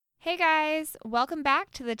Hey guys, welcome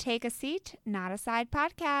back to the Take a Seat, Not a Side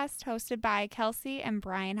podcast hosted by Kelsey and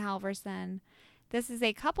Brian Halverson. This is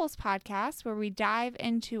a couples podcast where we dive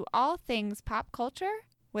into all things pop culture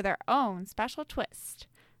with our own special twist.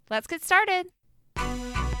 Let's get started.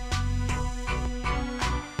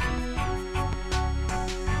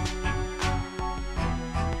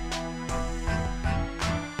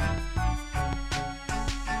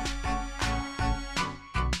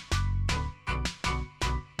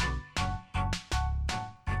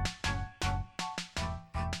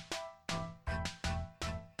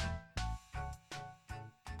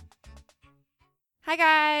 Hi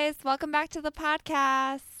guys, welcome back to the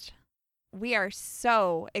podcast. We are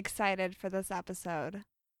so excited for this episode.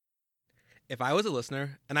 If I was a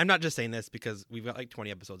listener, and I'm not just saying this because we've got like 20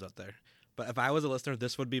 episodes out there, but if I was a listener,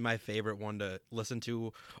 this would be my favorite one to listen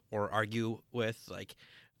to or argue with. When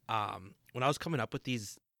I was coming up with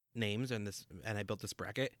these names and I built this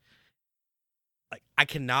bracket, like I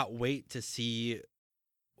cannot wait to see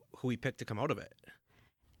who we picked to come out of it.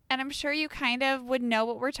 And I'm sure you kind of would know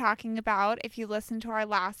what we're talking about if you listened to our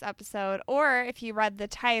last episode or if you read the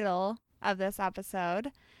title of this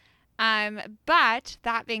episode. But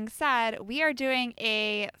that being said, we are doing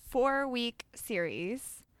a 4-week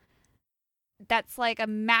series that's like a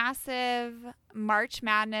massive March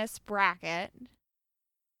Madness bracket.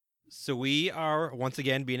 So we are once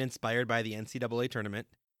again being inspired by the NCAA tournament.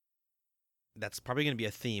 That's probably going to be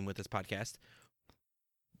a theme with this podcast.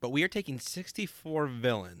 But we are taking 64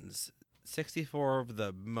 villains, 64 of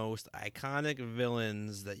the most iconic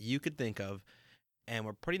villains that you could think of, and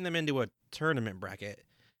we're putting them into a tournament bracket,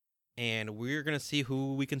 and we're going to see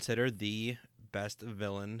who we consider the best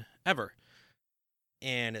villain ever.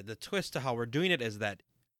 And the twist to how we're doing it is that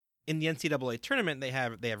in the NCAA tournament, they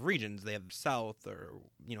have regions. They have South or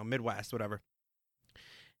Midwest, whatever.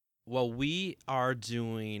 Well, we are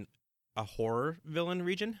doing a horror villain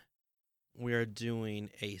region. We are doing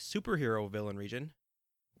a superhero villain region.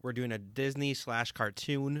 We're doing a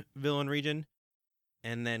Disney/cartoon villain region.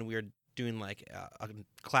 And then we're doing like a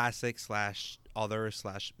classic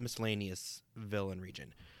 /other/miscellaneous villain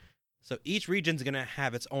region. So each region's going to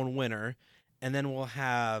have its own winner. And then we'll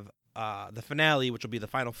have the finale, which will be the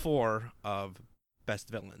final four of best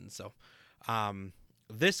villains. So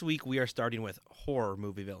this week we are starting with horror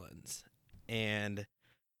movie villains. And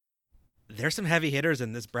there's some heavy hitters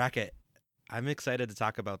in this bracket. I'm excited to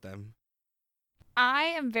talk about them. I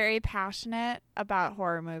am very passionate about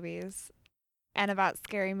horror movies and about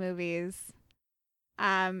scary movies.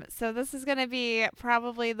 So this is going to be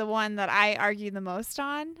probably the one that I argue the most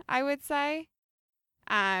on, I would say.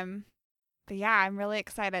 But yeah, I'm really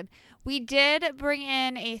excited. We did bring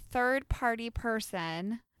in a third-party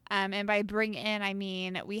person. And by bring in, I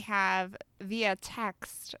mean we have via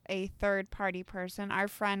text a third-party person, our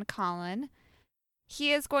friend Colin.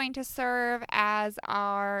 He is going to serve as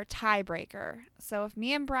our tiebreaker. So if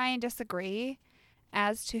me and Brian disagree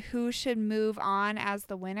as to who should move on as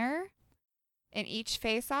the winner in each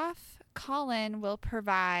face-off, Colin will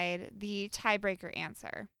provide the tiebreaker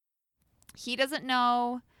answer. He doesn't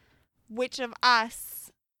know which of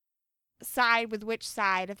us side with which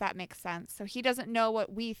side, if that makes sense. So he doesn't know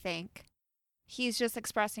what we think. He's just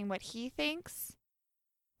expressing what he thinks,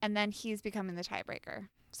 and then he's becoming the tiebreaker.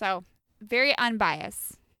 So very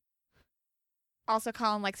unbiased. Also,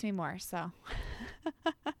 Colin likes me more, so.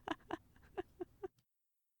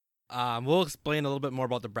 We'll explain a little bit more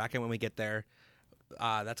about the bracket when we get there.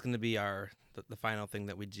 That's going to be the final thing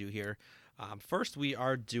that we do here. First, we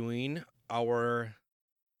are doing another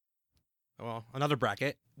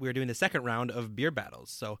bracket. We're doing the second round of beer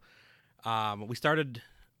battles. So we started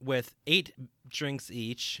with 8 drinks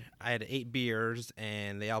each. I had 8 beers,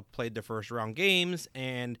 and they all played their first round games,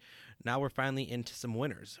 and now we're finally into some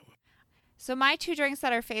winners. So my 2 drinks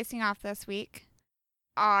that are facing off this week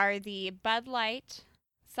are the Bud Light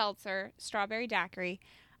Seltzer Strawberry Daiquiri.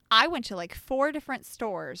 I went to like 4 different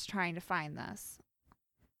stores trying to find this.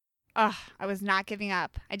 Ugh, I was not giving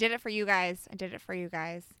up. I did it for you guys.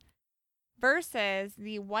 Versus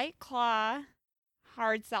the White Claw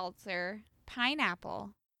Hard Seltzer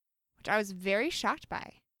Pineapple, which I was very shocked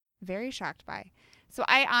by. So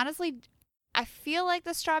I feel like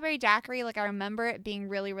the Strawberry Daiquiri, like I remember it being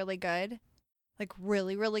really, really good. Like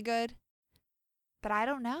really, really good. But I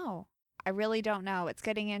don't know. I really don't know. It's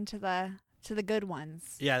getting into the good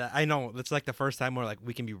ones. Yeah, I know. It's like the first time where like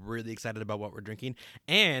we can be really excited about what we're drinking.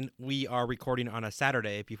 And we are recording on a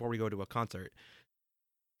Saturday before we go to a concert.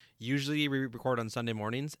 Usually we record on Sunday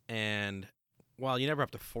mornings, and while you never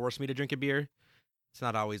have to force me to drink a beer, it's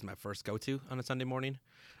not always my first go-to on a Sunday morning.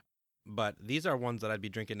 but these are ones that I'd be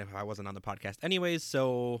drinking if I wasn't on the podcast anyways,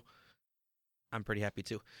 so I'm pretty happy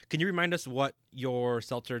too. Can you remind us what your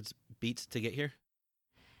seltzers beat to get here?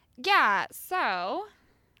 Yeah, so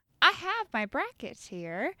I have my bracket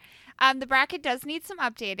here. The bracket does need some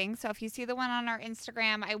updating, so if you see the one on our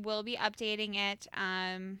Instagram, I will be updating it.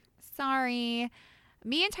 Sorry.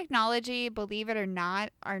 Me and technology, believe it or not,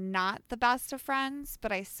 are not the best of friends,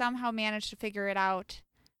 but I somehow managed to figure it out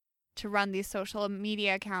to run these social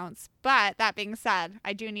media accounts. But that being said,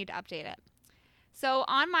 I do need to update it. So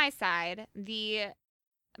on my side, the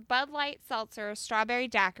Bud Light Seltzer Strawberry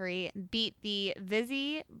Daiquiri beat the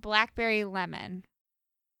Vizzy Blackberry Lemon.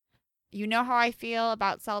 You know how I feel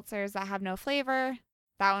about seltzers that have no flavor.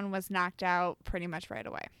 That one was knocked out pretty much right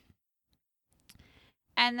away.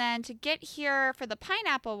 And then to get here for the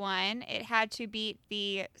pineapple one, it had to beat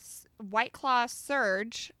the White Claw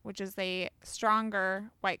Surge, which is a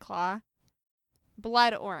stronger White Claw,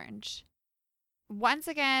 Blood Orange. Once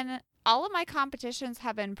again, all of my competitions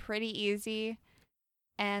have been pretty easy,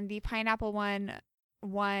 and the pineapple one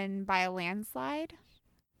won by a landslide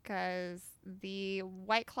because the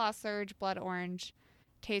White Claw Surge Blood Orange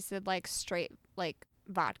tasted like straight like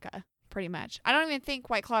vodka, pretty much. I don't even think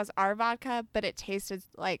White Claws are vodka, but it tasted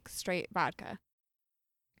like straight vodka.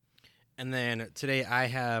 And then today I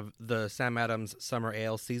have the Sam Adams Summer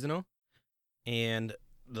Ale Seasonal and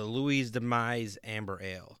the Louis Demise Amber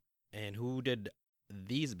Ale. And who did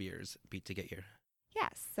these beers beat to get here?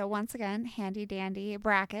 Yes. So once again, handy dandy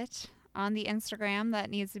bracket on the Instagram that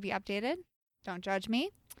needs to be updated. Don't judge me.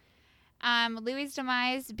 Louis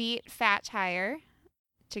Demise beat Fat Tire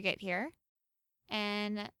to get here.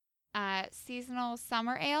 And Seasonal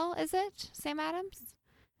Summer Ale, is it? Sam Adams?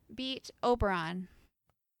 Beat Oberon.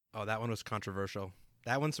 Oh, that one was controversial.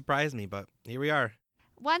 That one surprised me, but here we are.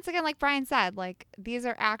 Once again, like Brian said, like these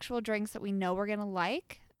are actual drinks that we know we're going to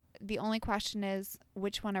like. The only question is,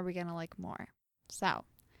 which one are we going to like more? So,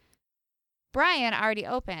 Brian already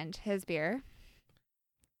opened his beer.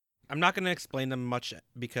 I'm not going to explain them much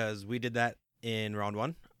because we did that in round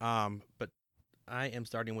one. But I am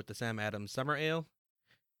starting with the Sam Adams Summer Ale,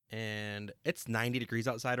 and it's 90 degrees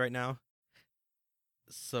outside right now.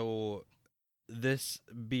 So this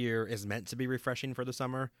beer is meant to be refreshing for the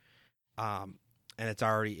summer. And it's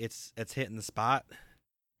already it's hitting the spot.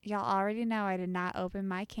 Y'all already know I did not open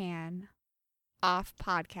my can off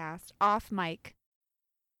podcast, off mic.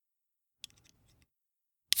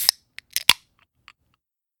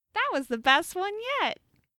 That was the best one yet.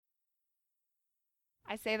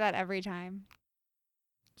 I say that every time.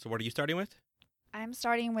 So what are you starting with? I'm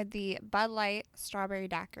starting with the Bud Light Strawberry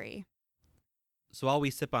Daiquiri. So while we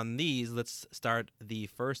sip on these, let's start the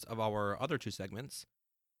first of our other two segments.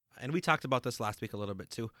 And we talked about this last week a little bit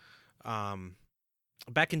too.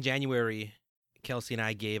 Back in January, Kelsey and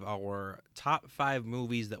I gave our top 5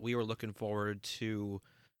 movies that we were looking forward to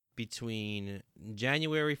between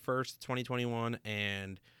January 1st, 2021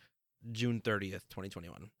 and June 30th,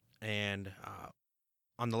 2021. And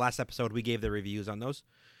on the last episode, we gave the reviews on those.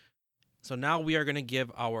 So now we are going to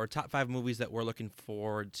give our top 5 movies that we're looking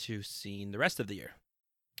forward to seeing the rest of the year.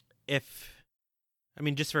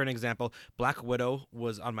 Just for an example, Black Widow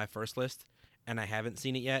was on my first list, and I haven't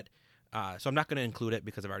seen it yet. So I'm not going to include it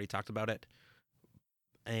because I've already talked about it.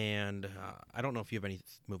 And I don't know if you have any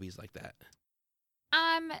movies like that.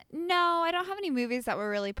 No, I don't have any movies that were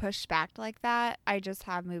really pushed back like that. I just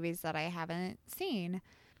have movies that I haven't seen.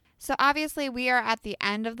 So obviously we are at the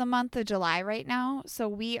end of the month of July right now. So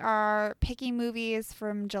we are picking movies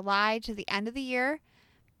from July to the end of the year.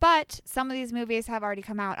 But some of these movies have already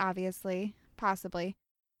come out, obviously, possibly,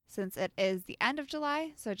 since it is the end of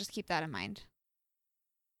July. So just keep that in mind.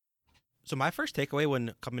 So my first takeaway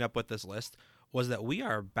when coming up with this list was that we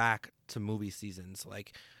are back to movie seasons.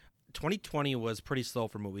 Like 2020 was pretty slow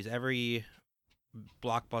for movies. Every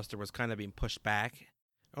blockbuster was kind of being pushed back.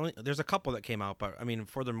 There's a couple that came out, but I mean,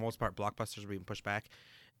 for the most part, blockbusters were being pushed back.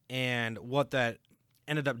 And what that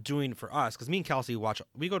ended up doing for us, because me and Kelsey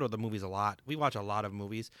we go to the movies a lot. We watch a lot of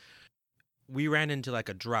movies. We ran into like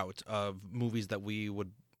a drought of movies that we were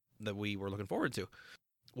looking forward to.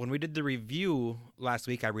 When we did the review last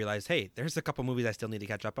week, I realized, hey, there's a couple movies I still need to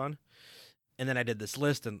catch up on. And then I did this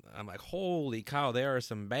list, and I'm like, holy cow, there are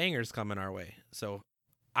some bangers coming our way. So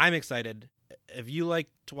I'm excited. If you like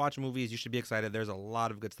to watch movies, you should be excited. There's a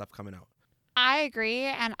lot of good stuff coming out. I agree.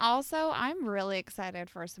 And also, I'm really excited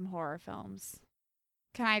for some horror films.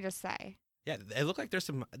 Can I just say? Yeah, it looked like there's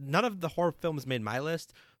some... None of the horror films made my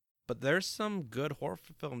list, but there's some good horror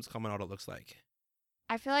films coming out, it looks like.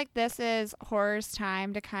 I feel like this is horror's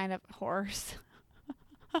time to kind of... Horrors.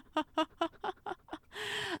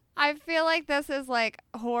 I feel like this is like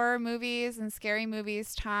horror movies and scary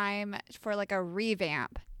movies time for like a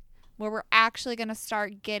revamp where we're actually going to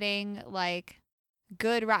start getting like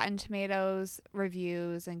good Rotten Tomatoes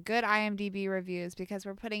reviews and good IMDb reviews because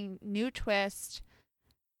we're putting new twist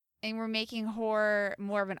and we're making horror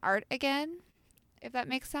more of an art again, if that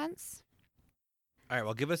makes sense. All right,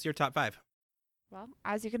 well, give us your top 5. Well,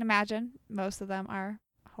 as you can imagine, most of them are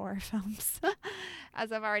horror films,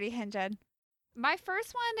 as I've already hinted. My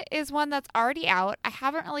first one is one that's already out. I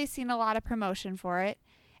haven't really seen a lot of promotion for it.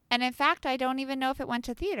 And in fact, I don't even know if it went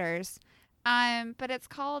to theaters. But it's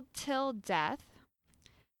called Till Death.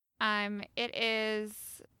 It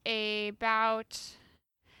is about,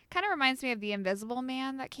 kind of reminds me of The Invisible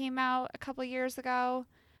Man that came out a couple years ago.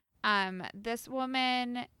 This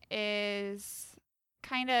woman is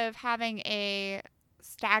kind of having a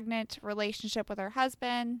stagnant relationship with her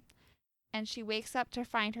husband. And she wakes up to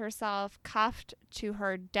find herself cuffed to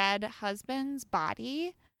her dead husband's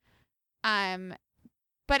body.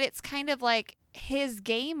 But it's kind of like his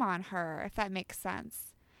game on her, if that makes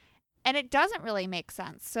sense. And it doesn't really make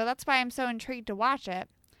sense. So that's why I'm so intrigued to watch it.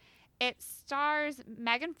 It stars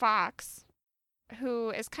Megan Fox,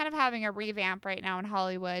 who is kind of having a revamp right now in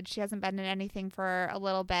Hollywood. She hasn't been in anything for a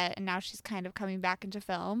little bit, and now she's kind of coming back into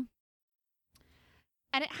film.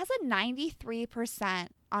 And it has a 93%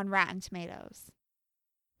 on Rotten Tomatoes.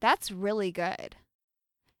 That's really good.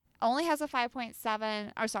 Only has a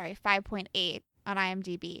 5.8 on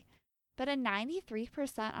IMDb, but a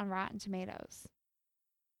 93% on Rotten Tomatoes.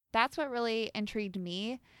 That's what really intrigued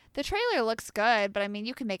me. The trailer looks good, but I mean,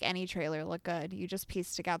 you can make any trailer look good. You just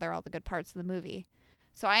piece together all the good parts of the movie.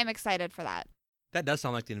 So I am excited for that. That does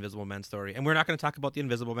sound like the Invisible Man story. And we're not going to talk about the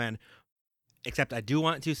Invisible Man, except I do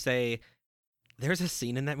want to say there's a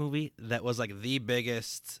scene in that movie that was like the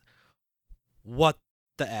biggest what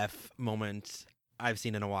the F moment I've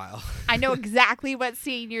seen in a while. I know exactly what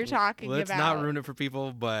scene you're talking Let's about. not ruin it for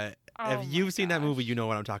people, but if you've seen that gosh. movie, you know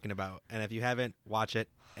what I'm talking about. And if you haven't, watch it,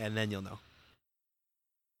 and then you'll know.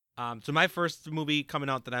 So my first movie coming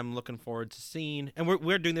out that I'm looking forward to seeing, and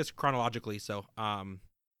we're doing this chronologically, so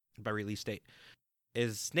by release date,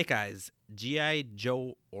 is Snake Eyes, G.I.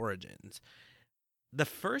 Joe Origins. The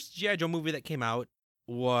first G.I. Joe movie that came out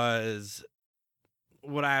was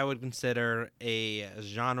what I would consider a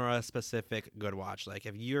genre-specific good watch. Like,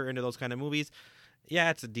 if you're into those kind of movies, yeah,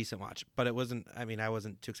 it's a decent watch. But it wasn't, I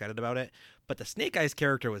wasn't too excited about it. But the Snake Eyes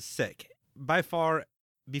character was sick. By far,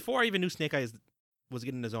 before I even knew Snake Eyes was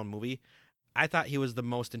getting his own movie, I thought he was the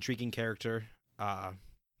most intriguing character that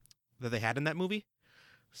they had in that movie.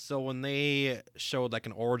 So when they showed like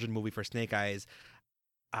an origin movie for Snake Eyes,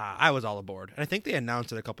 I was all aboard. And I think they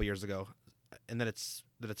announced it a couple years ago, and that it's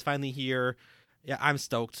finally here. Yeah, I'm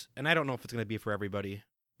stoked, and I don't know if it's going to be for everybody,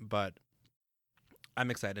 but I'm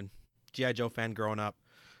excited. G.I. Joe fan growing up.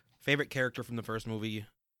 Favorite character from the first movie,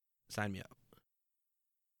 sign me up.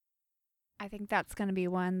 I think that's going to be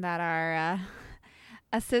one that our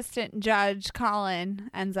assistant judge, Colin,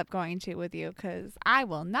 ends up going to with you, because I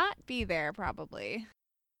will not be there probably.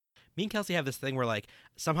 Me and Kelsey have this thing where, like,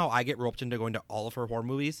 somehow I get roped into going to all of her horror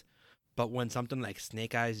movies, but when something like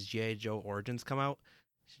Snake Eyes, G.I. Joe Origins come out,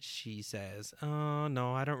 she says, oh,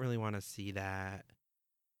 no, I don't really want to see that.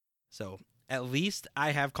 So at least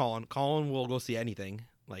I have Colin. Colin will go see anything.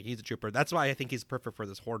 Like, he's a trooper. That's why I think he's perfect for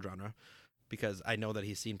this horror genre, because I know that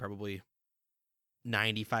he's seen probably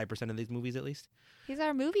 95% of these movies at least. He's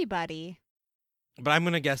our movie buddy. But I'm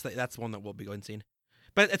going to guess that that's one that we'll be going seeing.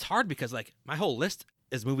 But it's hard because, like, my whole list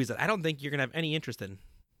is movies that I don't think you're going to have any interest in.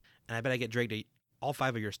 And I bet I get dragged to all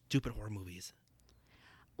 5 of your stupid horror movies.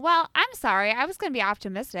 Well, I'm sorry. I was going to be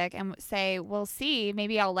optimistic and say, we'll see.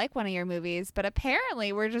 Maybe I'll like one of your movies. But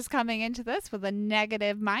apparently we're just coming into this with a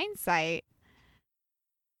negative mindset.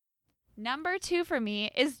 Number 2 for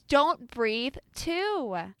me is Don't Breathe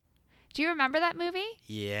 2. Do you remember that movie?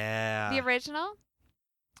 Yeah. The original?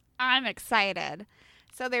 I'm excited.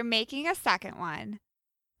 So they're making a second one.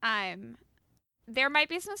 There might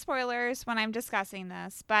be some spoilers when I'm discussing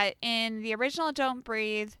this, but in the original Don't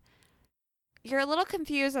Breathe, you're a little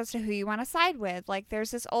confused as to who you want to side with. Like,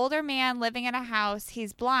 there's this older man living in a house.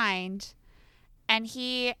 He's blind, and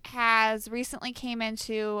he has recently came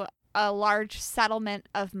into a large settlement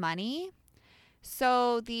of money.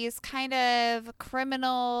 So these kind of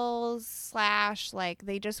criminals / like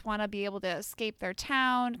they just want to be able to escape their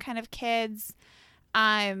town kind of kids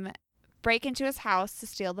break into his house to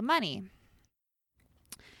steal the money.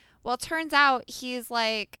 Well, it turns out he's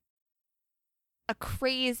like a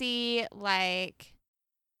crazy, like,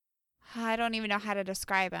 I don't even know how to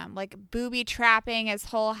describe him, like booby trapping his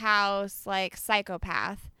whole house, like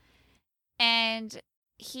psychopath. And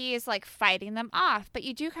he is like fighting them off, but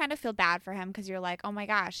you do kind of feel bad for him because you're like, oh my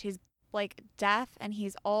gosh, he's like deaf and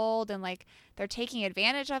he's old and like they're taking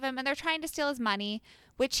advantage of him and they're trying to steal his money,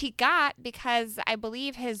 which he got because I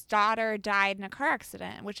believe his daughter died in a car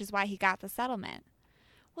accident, which is why he got the settlement.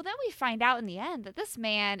 Well, then we find out in the end that this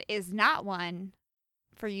man is not one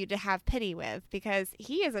for you to have pity with because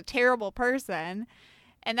he is a terrible person.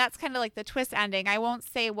 And that's kind of like the twist ending. I won't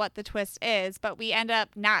say what the twist is, but we end up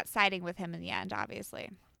not siding with him in the end,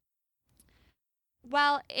 obviously.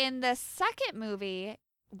 Well, in the second movie,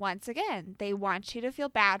 once again, they want you to feel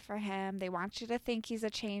bad for him. They want you to think he's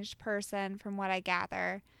a changed person, from what I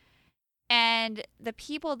gather. And the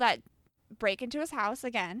people that break into his house,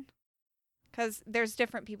 again, because there's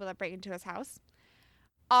different people that break into his house,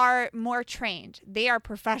 are more trained. They are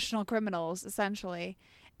professional criminals, essentially.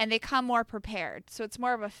 And they come more prepared. So it's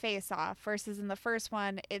more of a face-off versus in the first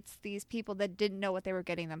one, it's these people that didn't know what they were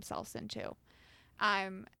getting themselves into.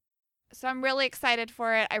 So I'm really excited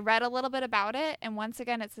for it. I read a little bit about it. And once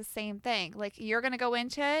again, it's the same thing. Like, you're going to go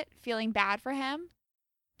into it feeling bad for him.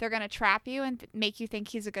 They're going to trap you and make you think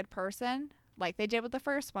he's a good person, like they did with the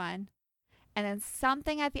first one. And then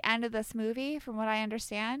something at the end of this movie, from what I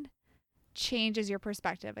understand, changes your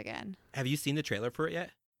perspective again. Have you seen the trailer for it yet?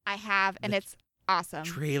 I have, and it's awesome.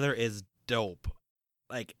 Trailer is dope.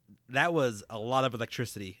 Like, that was a lot of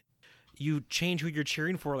electricity. You change who you're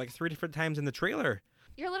cheering for like 3 different times in the trailer.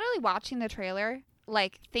 You're literally watching the trailer,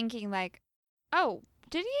 like thinking like, oh,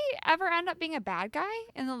 did he ever end up being a bad guy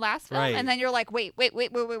in the last film? Right. And then you're like, wait.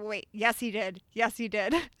 Yes, he did.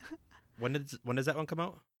 When does that one come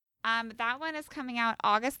out? That one is coming out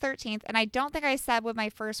August 13th. And I don't think I said with my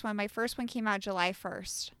first one. My first one came out July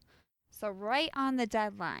 1st. So right on the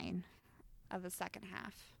deadline of the second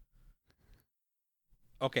half.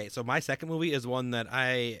 Okay, so my second movie is one that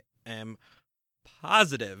I am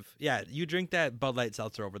positive. Yeah, you drink that Bud Light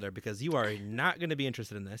seltzer over there because you are not going to be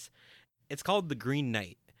interested in this. It's called The Green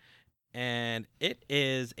Knight, and it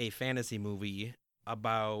is a fantasy movie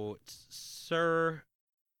about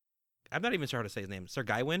I'm not even sure how to say his name. Sir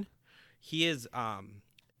Gawain. He is,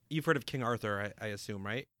 you've heard of King Arthur, I assume,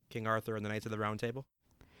 right? King Arthur and the Knights of the Round Table?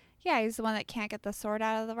 Yeah, he's the one that can't get the sword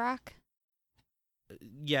out of the rock.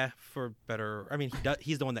 Yeah, for better. I mean,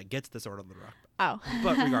 he's the one that gets the sword out of the rock. Oh.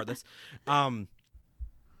 But regardless,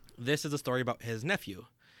 this is a story about his nephew.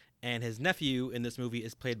 And his nephew in this movie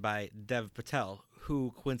is played by Dev Patel,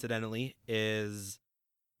 who coincidentally is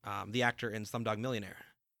the actor in Slumdog Millionaire.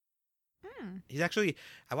 He's actually,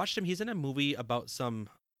 I watched him. He's in a movie about some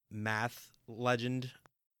math legend,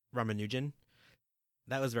 Ramanujan.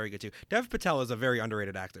 That was very good too. Dev Patel is a very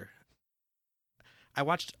underrated actor. I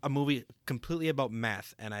watched a movie completely about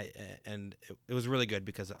math, and it was really good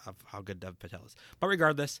because of how good Dev Patel is. But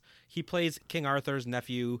regardless, he plays King Arthur's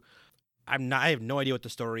nephew. I have no idea what the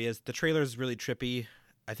story is. The trailer is really trippy,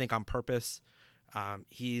 I think on purpose.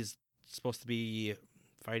 He's supposed to be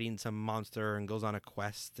fighting some monster and goes on a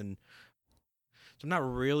quest, and so I'm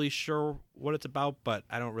not really sure what it's about, but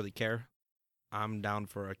I don't really care. I'm down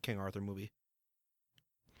for a King Arthur movie.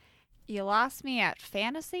 You lost me at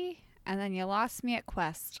fantasy, and then you lost me at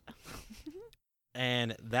quest.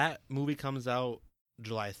 And that movie comes out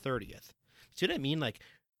July 30th. See what I mean? Like,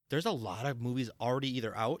 there's a lot of movies already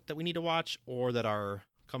either out that we need to watch or that are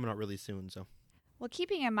coming out really soon. So, well,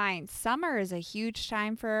 keeping in mind, summer is a huge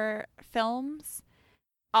time for films.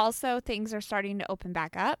 Also, things are starting to open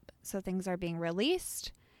back up, so things are being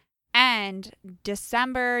released. And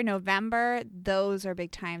December, November, those are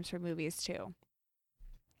big times for movies too.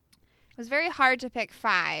 It was very hard to pick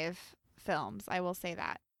 5 films, I will say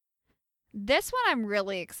that. This one I'm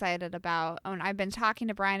really excited about, and I've been talking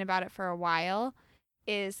to Brian about it for a while,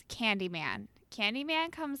 is Candyman. Candyman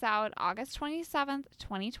comes out August 27th,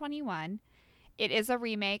 2021. It is a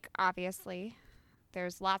remake, obviously.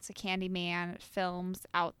 There's lots of Candyman films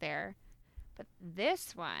out there. But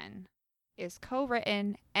this one is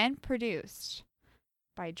co-written and produced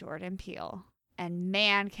by Jordan Peele. And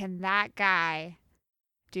man, can that guy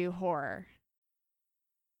do horror.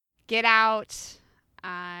 Get Out.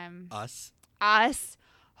 Us.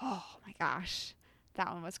 Oh my gosh.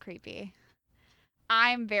 That one was creepy.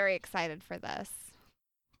 I'm very excited for this.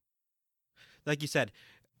 Like you said,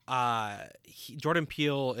 Jordan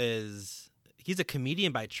Peele he's a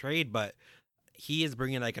comedian by trade, but he is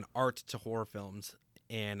bringing like an art to horror films,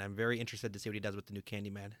 and I'm very interested to see what he does with the new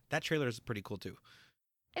Candyman. That trailer is pretty cool too.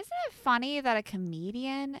 Isn't it funny that a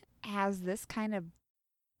comedian has this kind of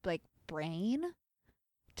like brain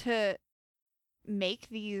to make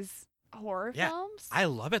these horror films? I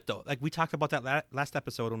love it though. Like we talked about that last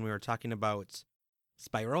episode when we were talking about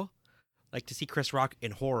Spiral. Like, to see Chris Rock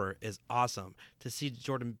in horror is awesome. To see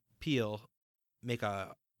Jordan Peele make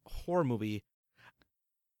a horror movie,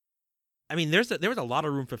 I mean, there was a lot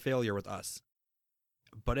of room for failure with Us,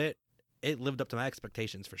 but it lived up to my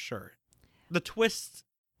expectations for sure. The twists,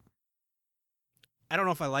 I don't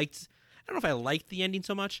know if I liked the ending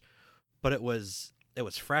so much, but it was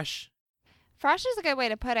fresh. Fresh is a good way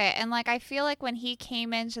to put it. And like I feel like when he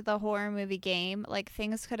came into the horror movie game, like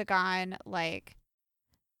things could have gone like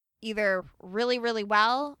either really, really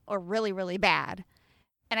well or really, really bad.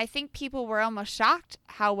 And I think people were almost shocked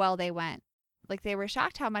how well they went. Like they were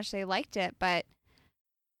shocked how much they liked it, but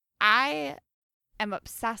I am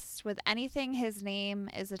obsessed with anything his name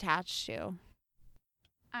is attached to.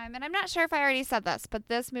 And I'm not sure if I already said this, but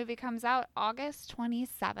this movie comes out August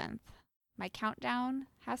 27th. My countdown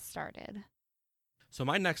has started. So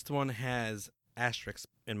my next one has asterisks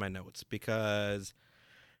in my notes because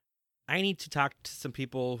I need to talk to some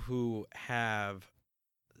people who have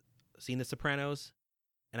seen The Sopranos,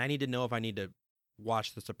 and I need to know if I need to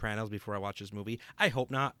watch The Sopranos before I watch this movie. I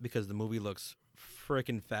hope not, because the movie looks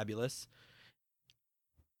freaking fabulous.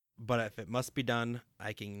 But if it must be done,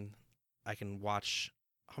 I can watch.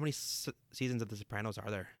 How many seasons of The Sopranos are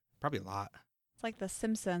there? Probably a lot. It's like The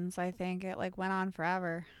Simpsons, I think. It like went on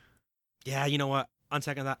forever. Yeah, you know what? On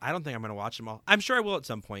second thought, I don't think I'm going to watch them all. I'm sure I will at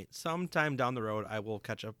some point. Sometime down the road, I will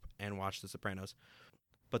catch up and watch The Sopranos.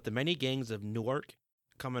 But The Many Gangs of Newark,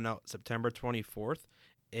 coming out September 24th,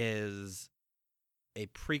 is a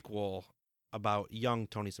prequel about young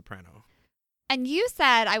Tony Soprano. And you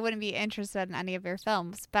said I wouldn't be interested in any of your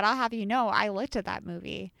films, but I'll have you know I looked at that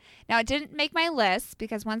movie. Now, it didn't make my list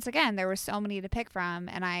because, once again, there were so many to pick from,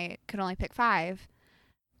 and I could only pick 5.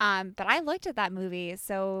 But I looked at that movie,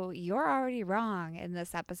 so you're already wrong in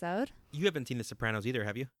this episode. You haven't seen The Sopranos either,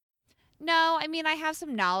 have you? No, I mean, I have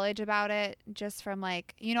some knowledge about it just from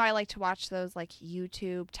like, I like to watch those like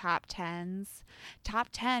YouTube top 10s, top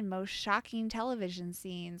 10 most shocking television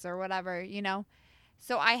scenes or whatever,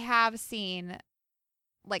 So I have seen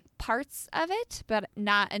like parts of it, but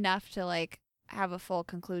not enough to like have a full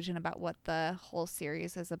conclusion about what the whole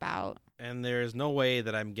series is about. And there's no way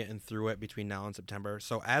that I'm getting through it between now and September.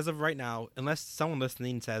 So as of right now, unless someone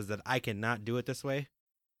listening says that I cannot do it this way,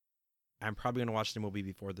 I'm probably going to watch the movie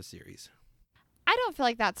before the series. I don't feel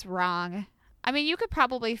like that's wrong. I mean, you could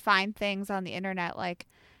probably find things on the internet like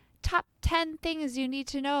top 10 things you need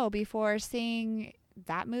to know before seeing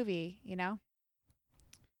that movie,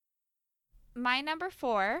 My number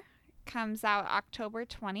 4 comes out October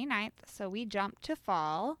 29th, so we jump to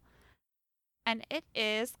fall. And it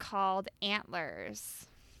is called Antlers.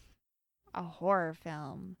 A horror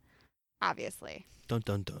film, obviously. Dun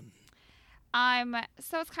dun dun.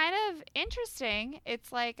 So it's kind of interesting.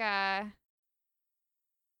 It's like a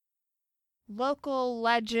local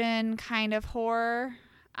legend kind of horror.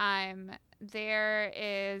 There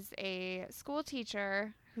is a school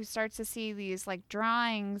teacher who starts to see these like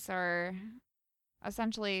drawings or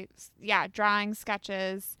essentially, drawing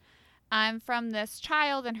sketches from this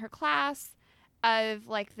child in her class of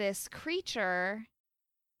like this creature.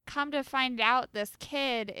 Come to find out, this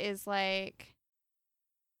kid is like,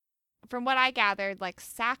 from what I gathered, like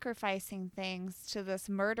sacrificing things to this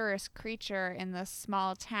murderous creature in this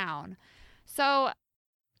small town. So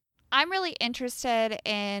I'm really interested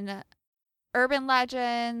in urban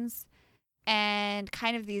legends and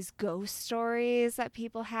kind of these ghost stories that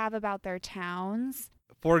people have about their towns.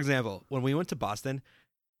 For example, when we went to Boston,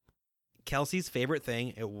 Kelsey's favorite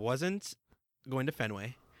thing, it wasn't going to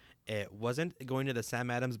Fenway. It wasn't going to the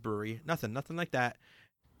Sam Adams Brewery. Nothing like that.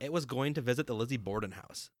 It was going to visit the Lizzie Borden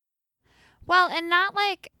house. Well, and not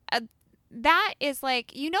like that is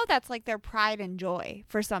like, that's like their pride and joy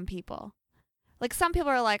for some people. Like some people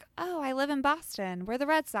are like, oh, I live in Boston where the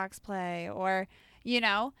Red Sox play, or,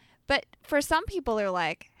 but for some people they're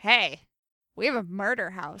like, hey, we have a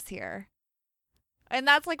murder house here. And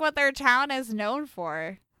that's like what their town is known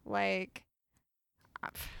for. Like,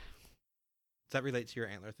 does that relate to your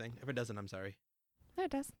antler thing? If it doesn't, I'm sorry. No,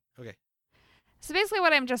 it does. Okay. So basically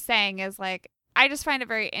what I'm just saying is like, I just find it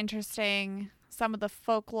very interesting, some of the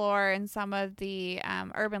folklore and some of the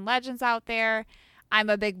urban legends out there. I'm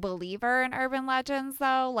a big believer in urban legends,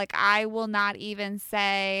 though. Like, I will not even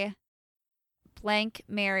say blank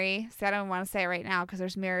Mary. See, I don't want to say it right now because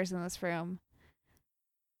there's mirrors in this room.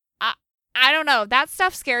 I don't know. That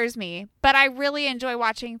stuff scares me, but I really enjoy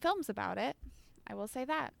watching films about it. I will say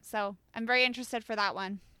that. So I'm very interested for that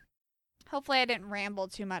one. Hopefully I didn't ramble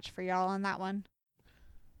too much for y'all on that one.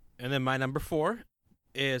 And then my number 4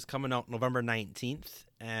 is coming out November 19th,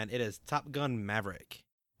 and it is Top Gun Maverick.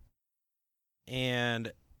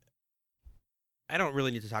 And I don't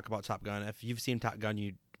really need to talk about Top Gun. If you've seen Top Gun,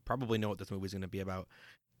 you probably know what this movie is going to be about.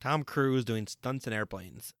 Tom Cruise doing stunts in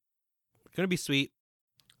airplanes. It's going to be sweet.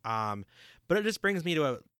 But it just brings me to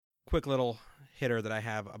a quick little hitter that I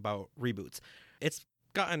have about reboots. It's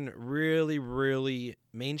gotten really, really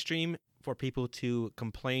mainstream for people to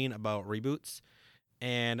complain about reboots.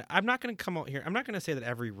 And I'm not going to come out here. I'm not going to say that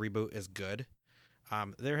every reboot is good.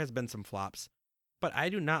 There has been some flops. But I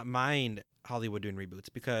do not mind Hollywood doing reboots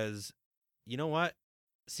because, you know what?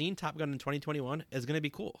 Seeing Top Gun in 2021 is going to be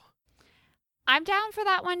cool. I'm down for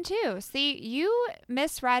that one too. See, you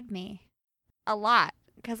misread me a lot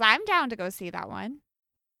because I'm down to go see that one.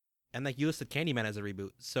 And like you listed Candyman as a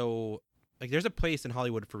reboot. So like there's a place in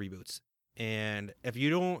Hollywood for reboots. And if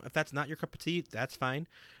that's not your cup of tea, that's fine.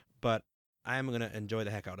 But I'm going to enjoy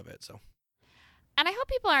the heck out of it. So. And I hope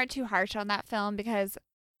people aren't too harsh on that film because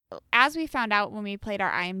as we found out when we played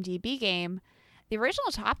our IMDb game, the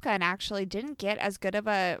original Top Gun actually didn't get as good of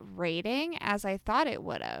a rating as I thought it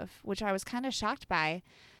would have, which I was kind of shocked by.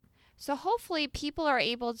 So hopefully people are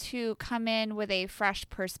able to come in with a fresh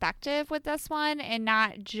perspective with this one and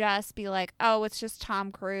not just be like, oh, it's just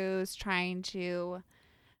Tom Cruise trying to,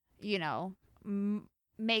 you know,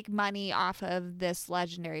 make money off of this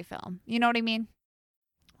legendary film. You know what I mean?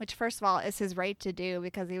 Which, first of all, is his right to do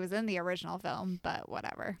because he was in the original film, but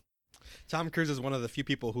whatever. Tom Cruise is one of the few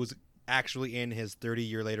people who's actually in his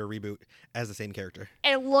 30-year later reboot as the same character.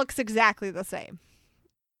 It looks exactly the same.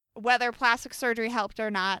 Whether plastic surgery helped or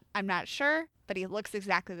not, I'm not sure, but he looks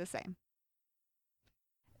exactly the same.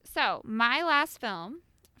 So, my last film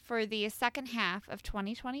for the second half of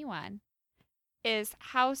 2021 is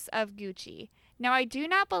House of Gucci. Now, I do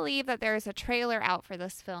not believe that there is a trailer out for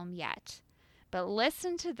this film yet, but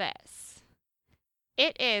listen to this.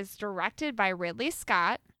 It is directed by Ridley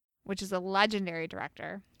Scott, which is a legendary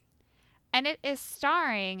director, and it is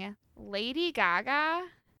starring Lady Gaga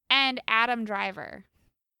and Adam Driver.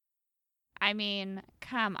 I mean,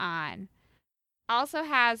 come on. Also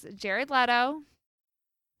has Jared Leto,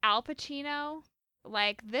 Al Pacino.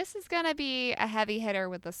 Like, this is going to be a heavy hitter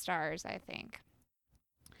with the stars, I think.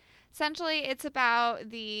 Essentially, it's about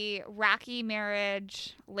the rocky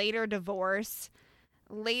marriage, later divorce,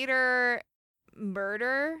 later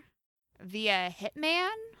murder via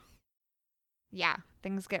hitman. Yeah,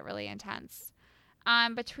 things get really intense.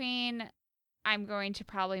 Between, I'm going to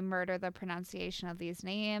probably murder the pronunciation of these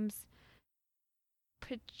names,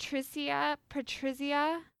 Patrizia,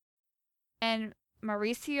 and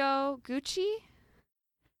Mauricio Gucci,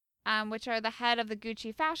 which are the head of the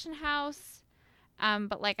Gucci fashion house.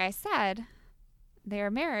 But like I said, their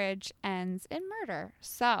marriage ends in murder.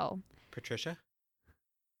 So. Patricia?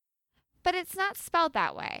 But it's not spelled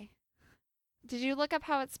that way. Did you look up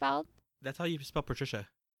how it's spelled? That's how you spell Patricia.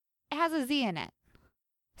 It has a Z in it.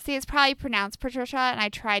 See, it's probably pronounced Patricia, and I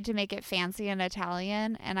tried to make it fancy in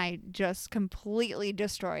Italian, and I just completely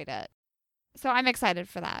destroyed it. So I'm excited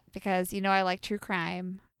for that because, you know, I like true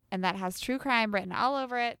crime, and that has true crime written all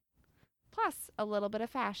over it, plus a little bit of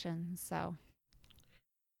fashion, so.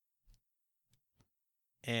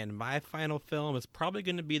 And my final film is probably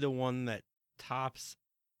going to be the one that tops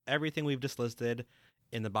everything we've just listed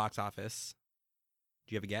in the box office.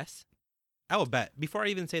 Do you have a guess? I will bet, before I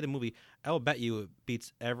even say the movie, I will bet you it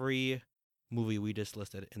beats every movie we just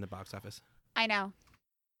listed in the box office. I know.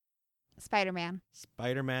 Spider-Man.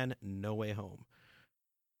 Spider-Man No Way Home.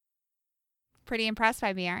 Pretty impressed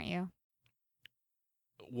by me, aren't you?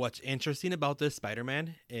 What's interesting about this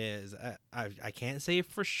Spider-Man is I can't say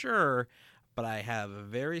for sure, but I have a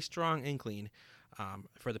very strong inkling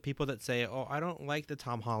for the people that say, oh, I don't like the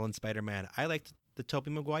Tom Holland Spider-Man. I like the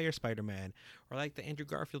Tobey Maguire Spider-Man, or I like the Andrew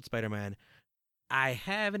Garfield Spider-Man. I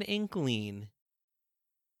have an inkling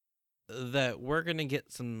that we're going to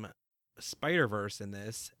get some Spider-Verse in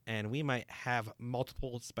this, and we might have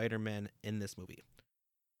multiple Spider-Men in this movie.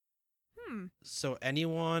 So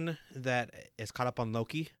anyone that is caught up on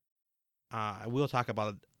Loki, we'll talk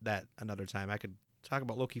about that another time. I could talk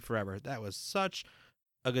about Loki forever. That was such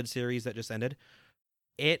a good series that just ended.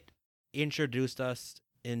 It introduced us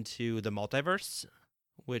into the multiverse,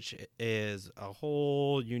 which is a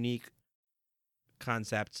whole unique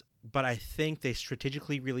concept, but I think they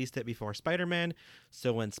strategically released it before Spider-Man,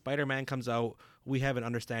 so when Spider-Man comes out, we have an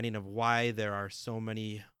understanding of why there are so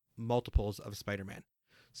many multiples of Spider-Man.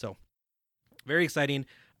 So, very exciting.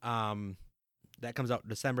 That comes out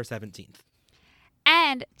December 17th.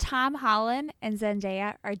 And Tom Holland and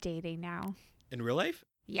Zendaya are dating now. In real life?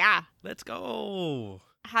 Yeah. Let's go.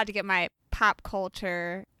 I had to get my pop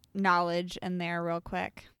culture knowledge in there real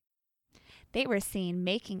quick. They were seen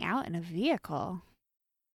making out in a vehicle.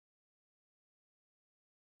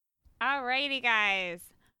 Alrighty, guys.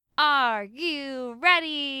 Are you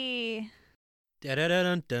ready?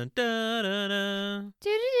 Da-da-da-dun-dun-dun-dun.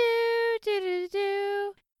 Do-do-do,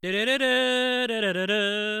 do-do-do,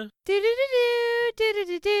 Da-da-da-da-da-da-da. do-do-do,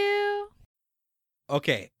 do-do-do.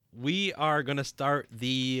 Okay, we are going to start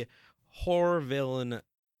the horror villain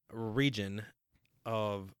region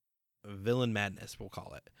of Villain Madness, we'll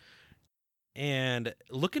call it. And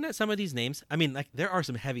looking at some of these names, I mean, like, there are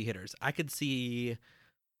some heavy hitters. I could see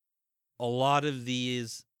a lot of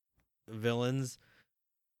these villains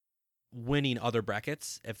winning other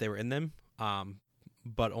brackets if they were in them,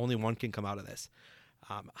 but only one can come out of this.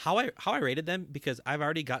 How I rated them, because I've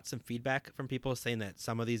already got some feedback from people saying that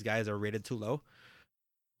some of these guys are rated too low.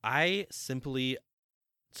 I simply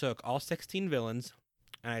took all 16 villains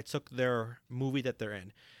and I took their movie that they're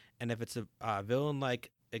in. And if it's a villain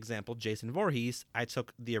like example, Jason Voorhees, I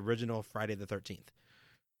took the original Friday the 13th.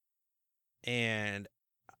 And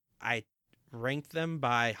I ranked them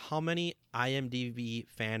by how many IMDb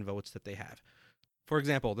fan votes that they have. For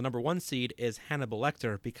example, the number 1 seed is Hannibal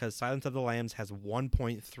Lecter because Silence of the Lambs has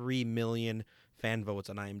 1.3 million fan votes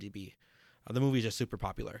on IMDb. The movie is just super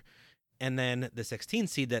popular. And then the 16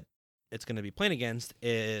 seed that it's going to be playing against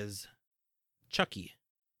is Chucky.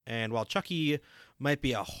 And while Chucky might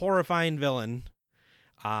be a horrifying villain,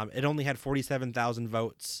 it only had 47,000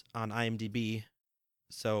 votes on IMDb,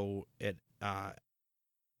 so it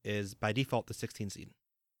is by default the 16 seed.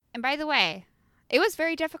 And by the way, it was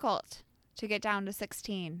very difficult to get down to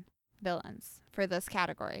 16 villains for this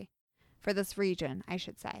category, for this region, I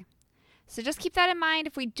should say. So just keep that in mind.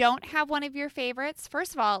 If we don't have one of your favorites,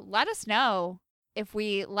 first of all, let us know if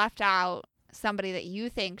we left out somebody that you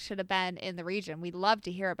think should have been in the region. We'd love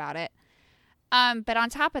to hear about it. But on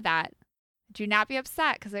top of that, do not be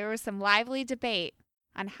upset because there was some lively debate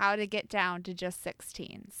on how to get down to just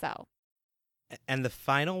 16. So, and the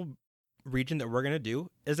final region that we're going to do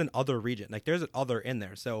is an other region. Like, there's an other in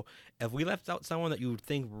there. So if we left out someone that you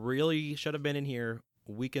think really should have been in here,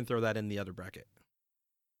 we can throw that in the other bracket.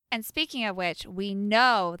 And speaking of which, we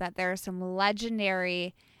know that there are some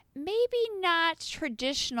legendary, maybe not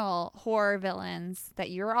traditional horror villains that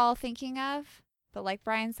you're all thinking of. But like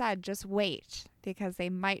Brian said, just wait because they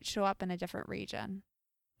might show up in a different region.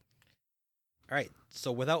 All right.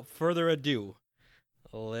 So without further ado,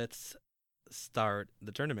 let's start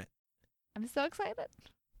the tournament. I'm so excited.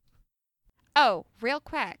 Oh, real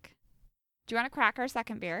quick. Do you want to crack our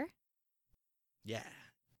second beer? Yeah.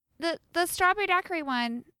 The strawberry daiquiri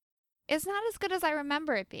one is not as good as I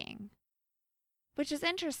remember it being, which is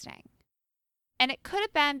interesting. And it could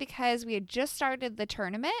have been because we had just started the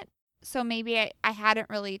tournament, so maybe I hadn't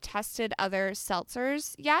really tested other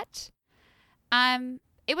seltzers yet.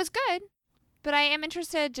 It was good, but I am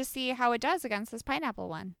interested to see how it does against this pineapple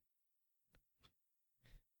one.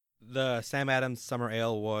 The Sam Adams Summer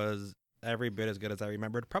Ale was every bit as good as I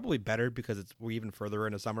remembered. Probably better because we're even further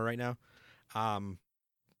into summer right now.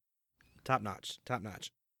 Top notch.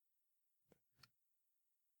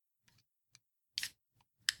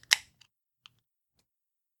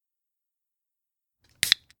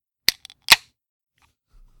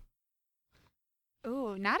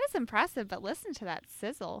 Ooh, not as impressive, but listen to that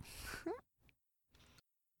sizzle.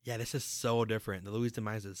 Yeah, this is so different. The Louis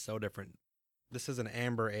Demise is so different. This is an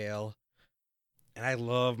amber ale, and I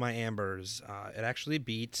love my ambers. It actually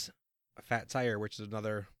beats a Fat Tire, which is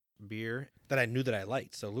another beer that I knew that I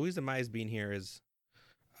liked. So Louis Demise being here is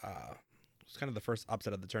it's kind of the first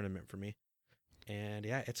upset of the tournament for me. And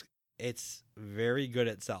yeah, it's very good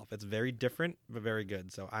itself. It's very different, but very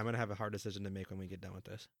good. So I'm going to have a hard decision to make when we get done with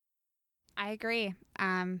this. I agree.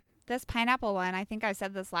 This pineapple one, I think I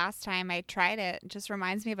said this last time I tried it. It just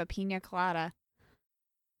reminds me of a pina colada.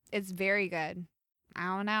 It's very good. I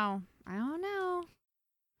don't know.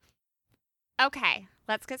 Okay,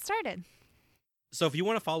 let's get started. So if you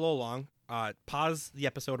want to follow along, pause the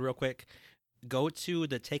episode real quick. Go to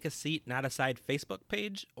the Take a Seat Not Aside Facebook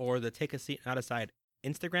page or the Take a Seat Not Aside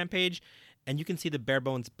Instagram page, and you can see the bare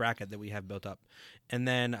bones bracket that we have built up. And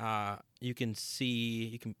then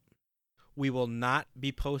we will not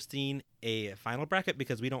be posting a final bracket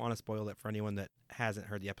because we don't want to spoil it for anyone that hasn't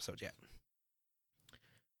heard the episode yet.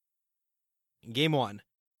 Game 1.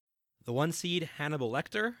 The 1 seed Hannibal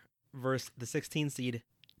Lecter versus the 16 seed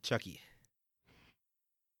Chucky.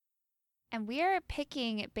 And we are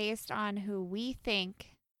picking based on who we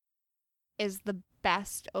think is the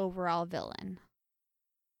best overall villain.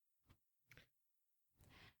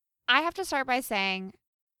 I have to start by saying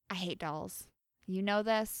I hate dolls. You know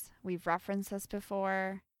this. We've referenced this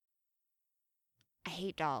before. I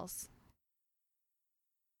hate dolls.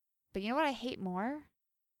 But you know what I hate more?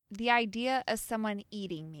 The idea of someone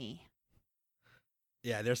eating me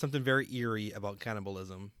Yeah, there's something very eerie about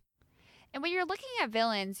cannibalism. And when you're looking at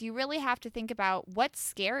villains, you really have to think about what's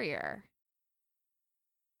scarier.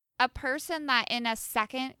 A person that in a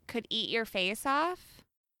second could eat your face off,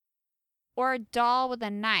 or a doll with a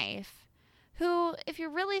knife who, if you're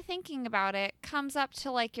really thinking about it, comes up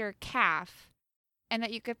to like your calf and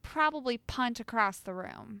that you could probably punt across the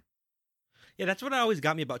room. Yeah, that's what always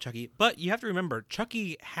got me about Chucky. But you have to remember,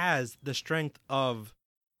 Chucky has the strength of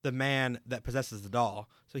the man that possesses the doll.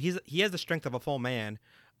 So he has the strength of a full man.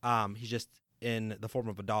 He's just in the form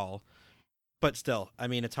of a doll. But still, I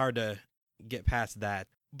mean, it's hard to get past that.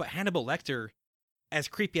 But Hannibal Lecter, as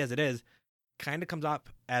creepy as it is, kind of comes up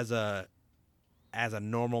as a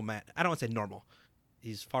normal man. I don't want to say normal.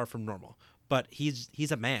 He's far from normal. But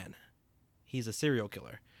he's a man. He's a serial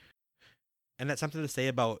killer. And that's something to say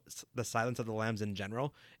about the Silence of the Lambs in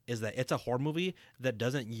general, is that it's a horror movie that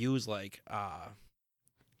doesn't use like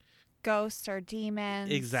ghosts or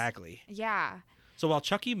demons. Exactly. Yeah. So while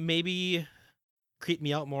Chucky maybe creeped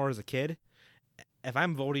me out more as a kid, if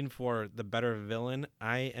I'm voting for the better villain,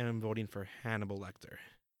 I am voting for Hannibal Lecter.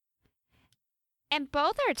 And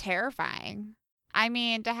both are terrifying. I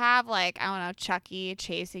mean, to have like, I don't know, Chucky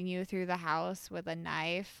chasing you through the house with a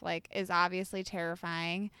knife, like, is obviously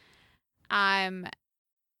terrifying. To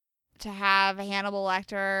have Hannibal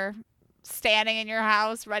Lecter standing in your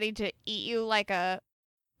house ready to eat you like a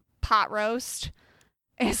pot roast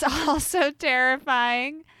is also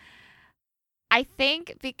terrifying. I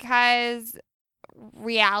think because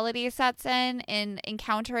reality sets in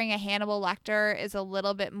encountering a Hannibal Lecter is a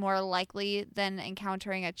little bit more likely than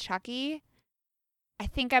encountering a Chucky, I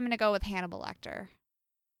think I'm going to go with Hannibal Lecter.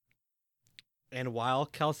 And while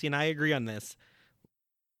Kelsey and I agree on this,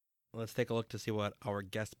 let's take a look to see what our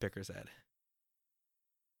guest picker said.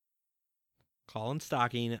 Colin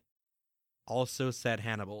Stocking also said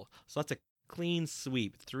Hannibal. So that's a clean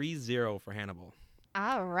sweep. 3-0 for Hannibal.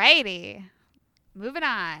 Alrighty. Moving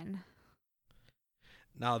on.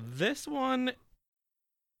 Now, this one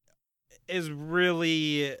is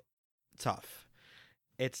really tough.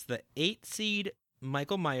 It's the 8 seed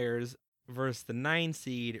Michael Myers versus the 9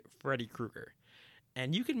 seed Freddy Krueger.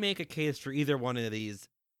 And you can make a case for either one of these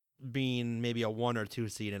being maybe a 1 or 2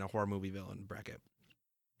 seed in a horror movie villain bracket.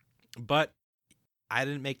 But I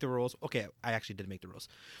didn't make the rules. Okay, I actually did make the rules.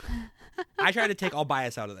 I tried to take all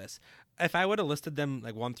bias out of this. If I would have listed them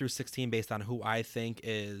like 1 through 16 based on who I think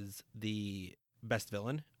is the best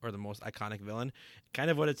villain or the most iconic villain, kind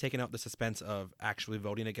of would have taken out the suspense of actually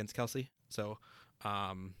voting against Kelsey. So,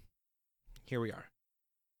 here we are.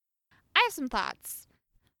 I have some thoughts.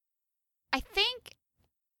 I think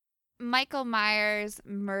Michael Myers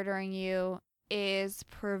murdering you is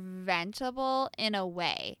preventable in a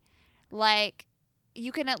way. Like,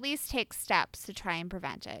 you can at least take steps to try and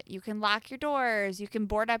prevent it. You can lock your doors. You can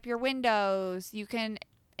board up your windows. You can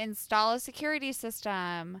install a security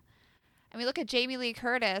system. I mean, look at Jamie Lee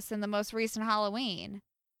Curtis in the most recent Halloween.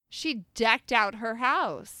 She decked out her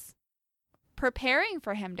house, preparing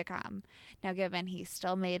for him to come. Now, given he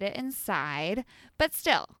still made it inside, but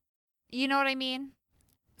still, you know what I mean?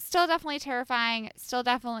 Still definitely terrifying. Still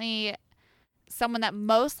definitely someone that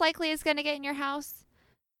most likely is going to get in your house.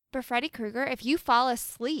 But Freddy Krueger, if you fall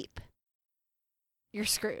asleep, you're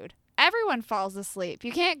screwed. Everyone falls asleep.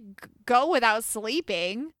 You can't go without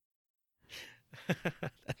sleeping.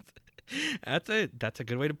 That's a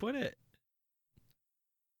good way to put it.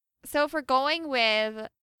 So if we're going with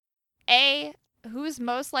A, who's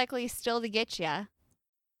most likely still to get you,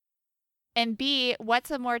 and B,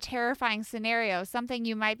 what's a more terrifying scenario? Something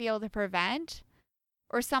you might be able to prevent,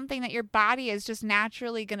 or something that your body is just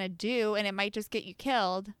naturally going to do and it might just get you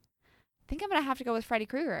killed? I think I'm going to have to go with Freddy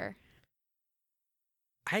Krueger.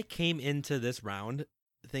 I came into this round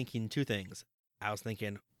thinking 2 things. I was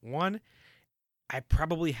thinking, 1, I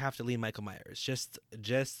probably have to lean Michael Myers.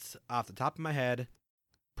 Just off the top of my head,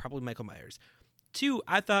 probably Michael Myers. 2,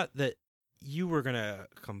 I thought that you were going to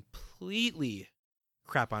completely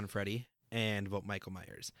crap on Freddy and vote Michael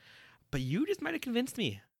Myers. But you just might have convinced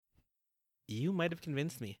me. You might have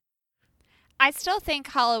convinced me. I still think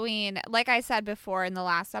Halloween, like I said before in the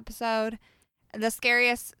last episode, the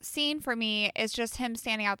scariest scene for me is just him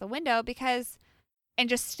standing out the window and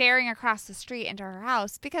just staring across the street into her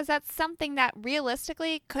house, because that's something that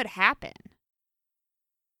realistically could happen.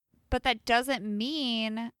 But that doesn't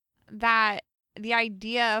mean that the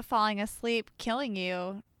idea of falling asleep killing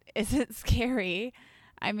you isn't scary.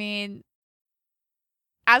 I mean,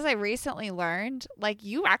 as I recently learned, like,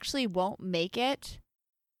 you actually won't make it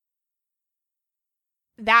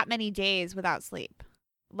that many days without sleep.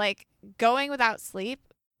 Like, going without sleep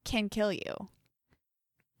can kill you.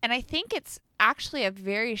 And I think it's actually a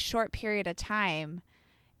very short period of time.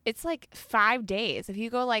 It's like 5 days. If you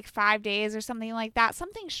go like 5 days or something like that,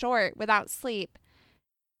 something short without sleep,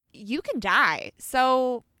 you can die.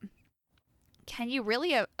 So can you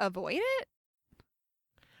really avoid it?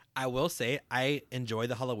 I will say I enjoy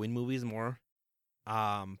the Halloween movies more.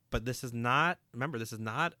 But this is not, remember, this is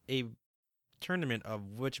not a tournament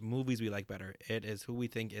of which movies we like better. It is who we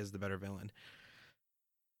think is the better villain.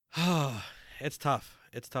 It's tough.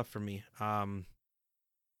 It's tough for me.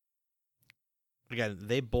 Again,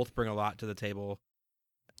 they both bring a lot to the table.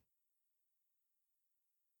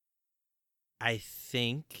 I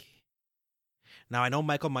think. Now, I know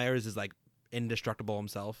Michael Myers is like indestructible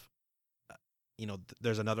himself.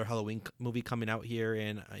 There's another Halloween movie coming out here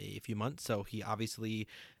in a few months, so he obviously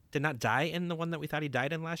did not die in the one that we thought he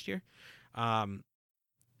died in last year.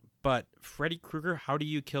 But Freddy Krueger, how do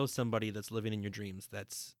you kill somebody that's living in your dreams? That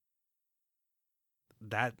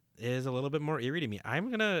is a little bit more eerie to me. I'm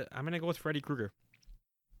gonna go with Freddy Krueger.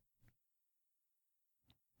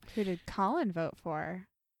 Who did Colin vote for?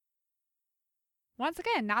 Once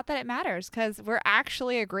again, not that it matters because we're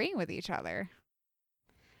actually agreeing with each other.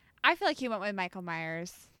 I feel like he went with Michael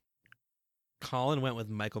Myers. Colin went with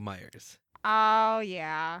Michael Myers. Oh,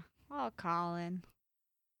 yeah. Oh, Colin.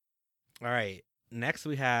 All right. Next,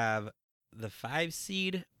 we have the 5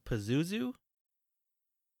 seed Pazuzu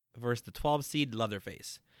versus the 12 seed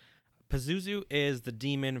Leatherface. Pazuzu is the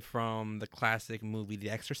demon from the classic movie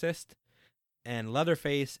The Exorcist, and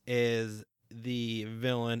Leatherface is the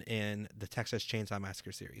villain in the Texas Chainsaw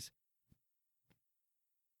Massacre series.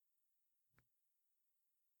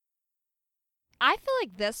 I feel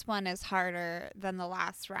like this one is harder than the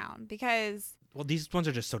last round because... Well, these ones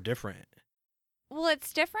are just so different. Well,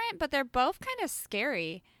 it's different, but they're both kind of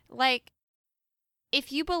scary. Like,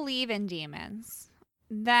 if you believe in demons,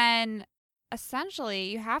 then essentially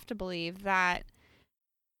you have to believe that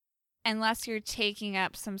unless you're taking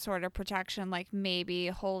up some sort of protection, like maybe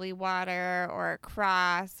holy water or a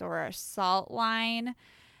cross or a salt line,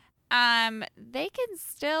 they can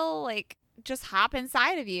still, like, just hop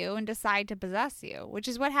inside of you and decide to possess you, which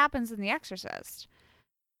is what happens in The Exorcist.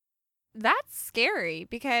 That's scary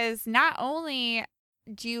because not only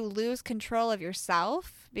do you lose control of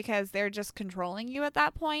yourself because they're just controlling you at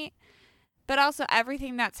that point, but also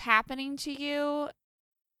everything that's happening to you,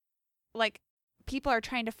 like people are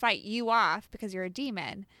trying to fight you off because you're a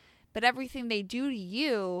demon, but everything they do to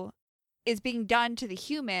you is being done to the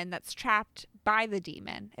human that's trapped by the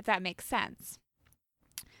demon, if that makes sense.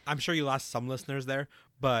 I'm sure you lost some listeners there,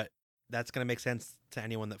 but that's going to make sense to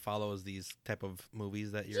anyone that follows these type of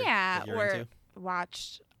movies that you're, or into.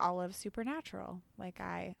 Watched all of Supernatural, like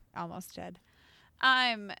I almost did.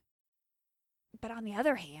 But on the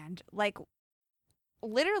other hand, like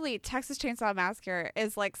literally Texas Chainsaw Massacre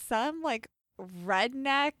is like some like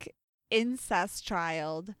redneck incest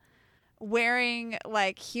child wearing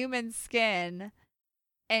like human skin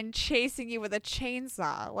and chasing you with a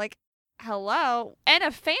chainsaw. Like, hello, and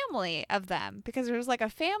a family of them, because there's like a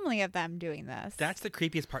family of them doing this. That's the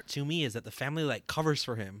creepiest part to me, is that the family like covers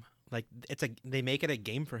for him. Like they make it a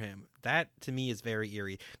game for him. That to me is very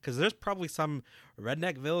eerie, because there's probably some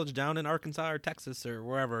redneck village down in Arkansas or Texas or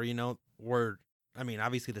wherever, where, I mean,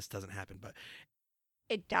 obviously this doesn't happen, but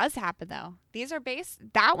it does happen though.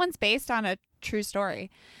 That one's based on a true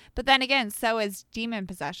story. But then again, so is demon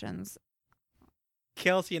possessions.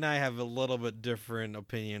 Kelsey and I have a little bit different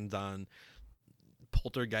opinions on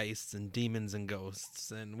poltergeists and demons and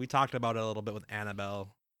ghosts, and we talked about it a little bit with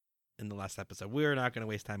Annabelle in the last episode. We're not going to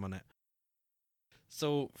waste time on that.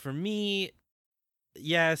 So for me,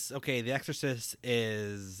 yes, okay, The Exorcist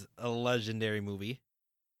is a legendary movie.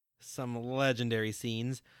 Some legendary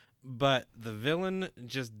scenes, but the villain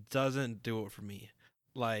just doesn't do it for me.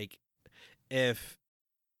 Like, if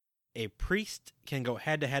a priest can go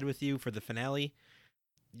head to head with you for the finale,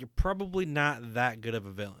 you're probably not that good of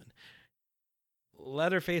a villain.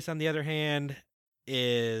 Leatherface, on the other hand,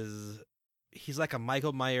 he's like a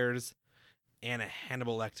Michael Myers and a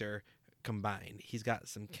Hannibal Lecter combined. He's got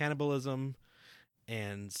some cannibalism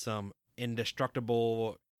and some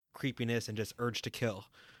indestructible creepiness and just urge to kill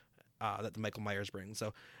that the Michael Myers brings.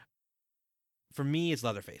 So for me, it's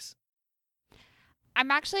Leatherface. I'm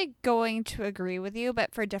actually going to agree with you,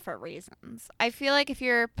 but for different reasons. I feel like if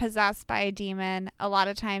you're possessed by a demon, a lot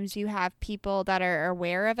of times you have people that are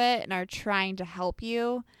aware of it and are trying to help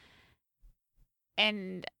you.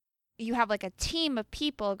 And you have like a team of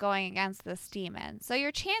people going against this demon. So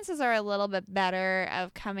your chances are a little bit better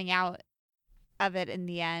of coming out of it in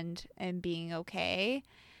the end and being okay.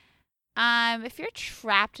 If you're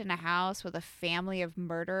trapped in a house with a family of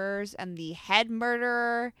murderers and the head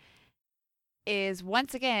murderer is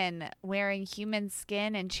once again wearing human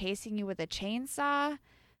skin and chasing you with a chainsaw,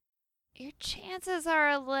 your chances are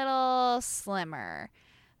a little slimmer.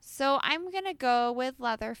 So I'm going to go with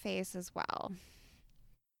Leatherface as well.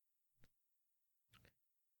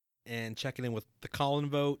 And checking in with the Colin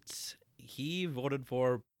votes, he voted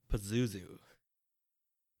for Pazuzu.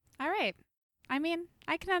 All right. I mean,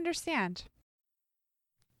 I can understand.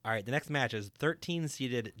 All right, the next match is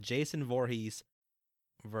 13-seeded Jason Voorhees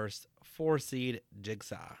versus 4-seed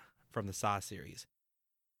Jigsaw from the Saw series.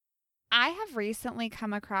 I have recently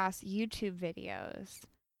come across YouTube videos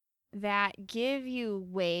that give you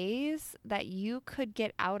ways that you could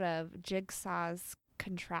get out of Jigsaw's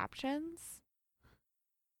contraptions.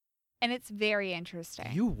 And it's very interesting.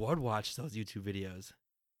 You would watch those YouTube videos.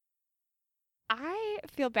 I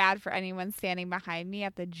feel bad for anyone standing behind me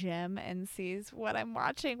at the gym and sees what I'm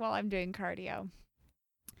watching while I'm doing cardio.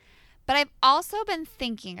 But I've also been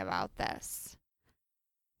thinking about this.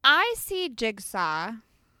 I see Jigsaw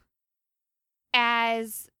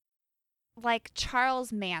as like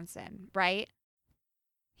Charles Manson, right?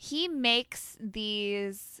 He makes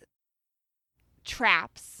these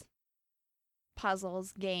traps,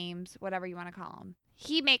 puzzles, games, whatever you want to call them.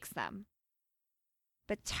 He makes them.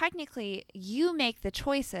 But technically, you make the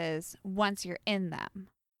choices once you're in them.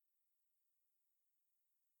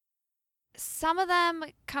 Some of them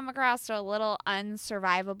come across a little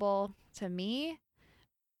unsurvivable to me.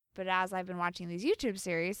 But as I've been watching these YouTube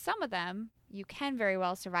series, some of them you can very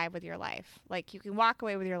well survive with your life. Like, you can walk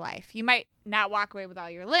away with your life. You might not walk away with all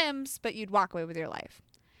your limbs, but you'd walk away with your life.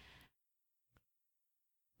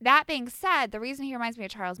 That being said, the reason he reminds me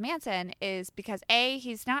of Charles Manson is because A,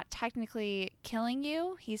 he's not technically killing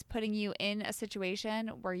you. He's putting you in a situation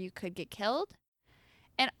where you could get killed.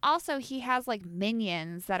 And also he has like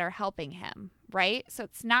minions that are helping him, right? So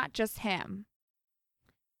it's not just him.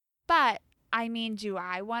 But, I mean, do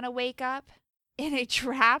I want to wake up in a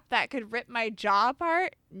trap that could rip my jaw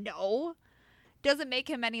apart? No. Doesn't make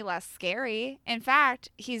him any less scary. In fact,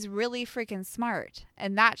 he's really freaking smart.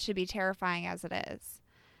 And that should be terrifying as it is.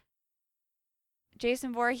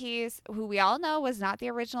 Jason Voorhees, who we all know was not the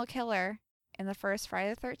original killer in the first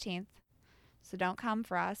Friday the 13th. So don't come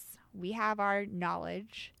for us. We have our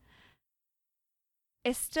knowledge.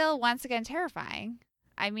 Is still once again terrifying.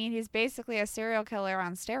 I mean, he's basically a serial killer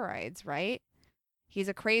on steroids, right? He's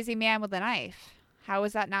a crazy man with a knife. How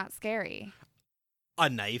is that not scary?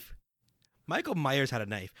 A knife? Michael Myers had a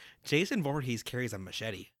knife. Jason Voorhees carries a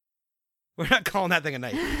machete. We're not calling that thing a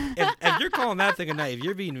knife. If you're calling that thing a knife,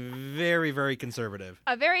 you're being very, very conservative.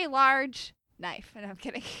 A very large knife. And I'm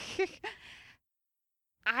kidding.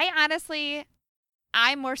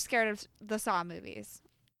 I'm more scared of the Saw movies.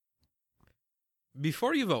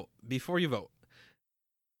 Before you vote,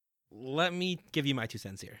 let me give you my 2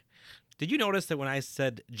 cents here. Did you notice that when I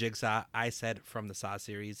said Jigsaw, I said from the Saw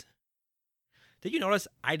series? Did you notice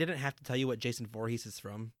I didn't have to tell you what Jason Voorhees is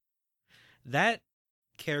from? That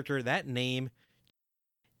character, that name,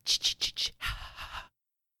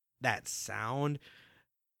 that sound,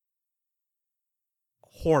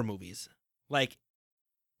 horror movies. Like,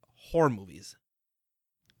 horror movies.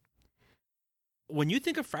 When you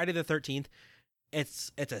think of Friday the 13th,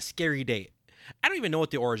 it's a scary date. I don't even know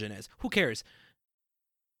what the origin is. Who cares?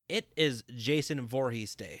 It is Jason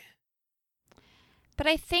Voorhees Day. But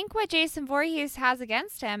I think what Jason Voorhees has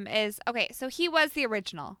against him is, okay, so he was the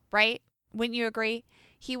original, right? Wouldn't you agree?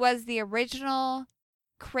 He was the original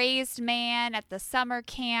crazed man at the summer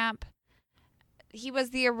camp. He was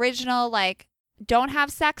the original, like, don't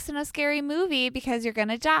have sex in a scary movie because you're going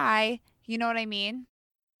to die. You know what I mean?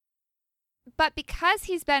 But because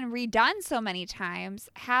he's been redone so many times,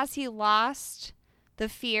 has he lost the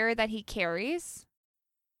fear that he carries?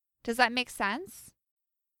 Does that make sense?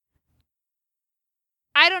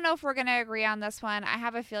 I don't know if we're going to agree on this one. I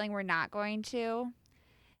have a feeling we're not going to.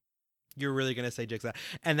 You're really going to say Jigsaw.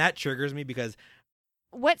 And that triggers me because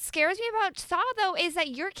what scares me about Saw, though, is that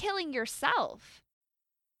you're killing yourself.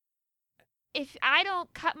 If I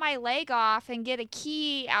don't cut my leg off and get a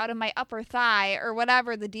key out of my upper thigh or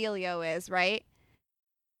whatever the dealio is, right?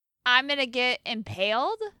 I'm going to get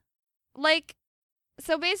impaled. Like,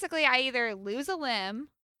 so basically I either lose a limb,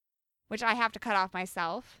 which I have to cut off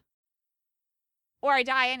myself, or I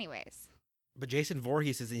die anyways. But Jason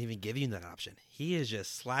Voorhees isn't even giving you that option. He is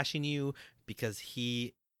just slashing you because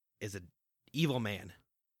he is an evil man.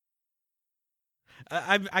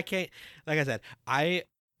 I can't, like I said,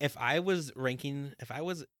 if I was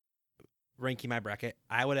ranking my bracket,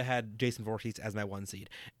 I would have had Jason Voorhees as my 1 seed.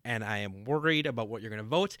 And I am worried about what you're going to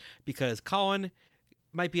vote because Colin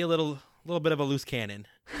might be a little bit of a loose cannon.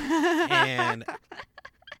 And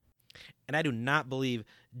I do not believe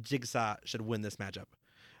Jigsaw should win this matchup.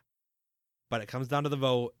 But it comes down to the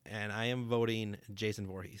vote, and I am voting Jason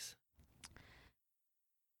Voorhees.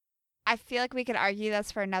 I feel like we could argue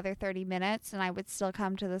this for another 30 minutes, and I would still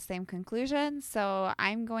come to the same conclusion. So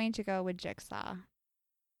I'm going to go with Jigsaw.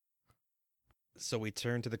 So we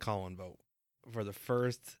turn to the Colin vote for the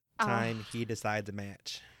first time he decides a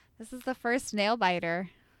match. This is the first nail biter.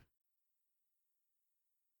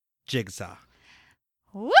 Jigsaw.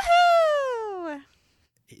 Woohoo!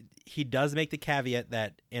 He does make the caveat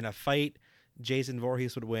that in a fight, Jason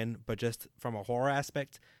Voorhees would win, but just from a horror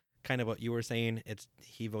aspect, kind of what you were saying,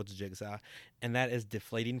 he votes Jigsaw, and that is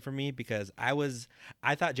deflating for me because I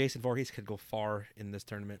thought Jason Voorhees could go far in this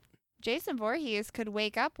tournament. Jason Voorhees could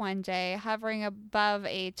wake up one day hovering above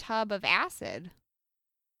a tub of acid,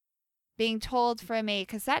 being told from a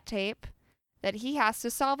cassette tape that he has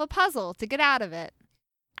to solve a puzzle to get out of it.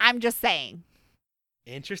 I'm just saying.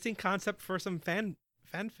 Interesting concept for some fan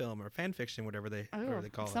film or fan fiction, whatever they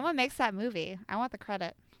call it. Someone makes that movie. I want the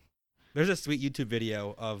credit. There's a sweet YouTube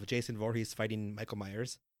video of Jason Voorhees fighting Michael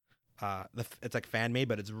Myers. It's like fan made,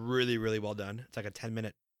 but it's really, really well done. It's like a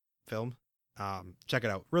 10-minute film. Check it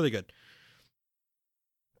out. Really good.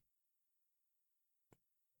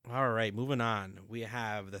 All right, moving on. We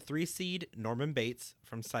have the 3 seed Norman Bates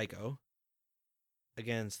from Psycho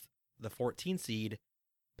against the 14 seed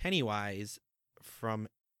Pennywise from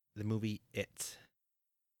the movie It.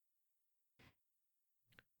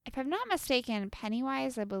 If I'm not mistaken,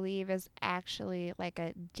 Pennywise, I believe, is actually like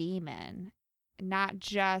a demon, not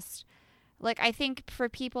just like, I think for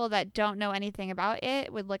people that don't know anything about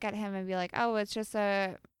it would look at him and be like, oh, it's just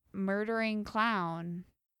a murdering clown.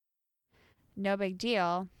 No big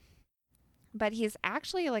deal. But he's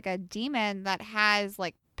actually like a demon that has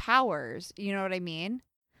like powers. You know what I mean?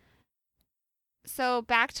 So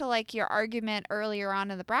back to like your argument earlier on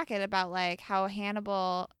in the bracket about like how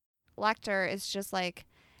Hannibal Lecter is just like,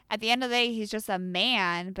 at the end of the day, he's just a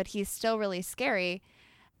man, but he's still really scary.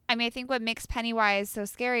 I mean, I think what makes Pennywise so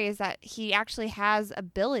scary is that he actually has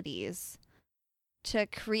abilities to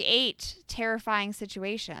create terrifying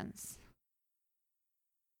situations.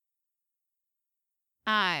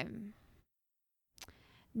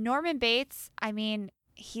 Norman Bates, I mean,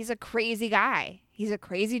 he's a crazy guy. He's a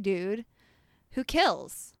crazy dude who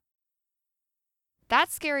kills.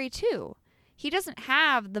 That's scary too. He doesn't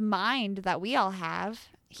have the mind that we all have.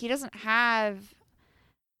 He doesn't have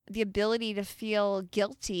the ability to feel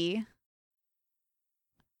guilty.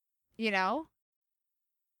 You know?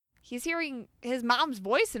 He's hearing his mom's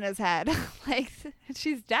voice in his head. Like,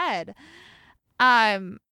 she's dead.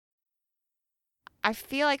 I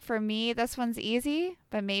feel like for me, this one's easy,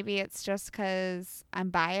 but maybe it's just because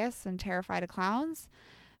I'm biased and terrified of clowns.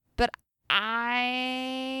 But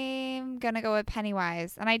I'm going to go with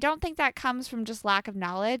Pennywise. And I don't think that comes from just lack of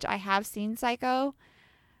knowledge. I have seen Psycho.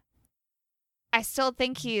 I still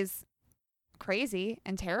think he's crazy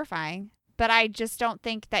and terrifying, but I just don't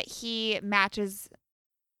think that he matches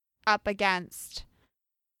up against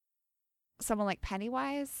someone like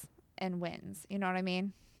Pennywise and wins. You know what I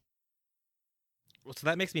mean? Well, so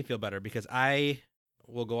that makes me feel better because I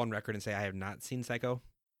will go on record and say I have not seen Psycho.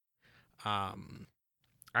 I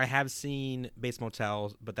have seen Bates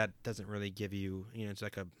Motel, but that doesn't really give you, it's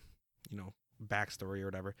like a, backstory or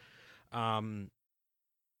whatever.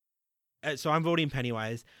 So I'm voting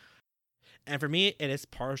Pennywise. And for me, it is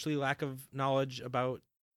partially lack of knowledge about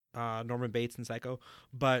Norman Bates and Psycho,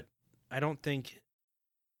 but I don't think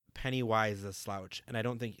Pennywise is a slouch, and I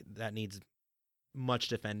don't think that needs much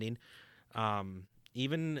defending.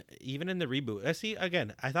 Even in the reboot,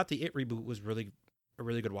 I thought the It reboot was a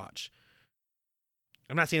really good watch.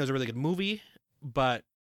 I'm not saying it was a really good movie, but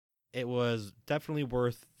it was definitely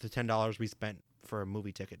worth the $10 we spent for a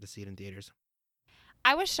movie ticket to see it in theaters.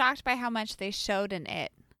 I was shocked by how much they showed in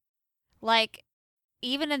It. Like,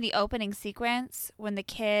 even in the opening sequence, when the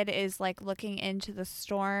kid is like looking into the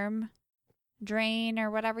storm drain or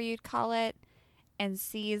whatever you'd call it and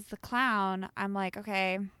sees the clown, I'm like,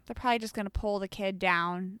 okay, they're probably just going to pull the kid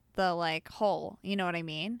down the like hole. You know what I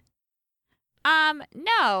mean?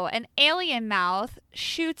 No, an alien mouth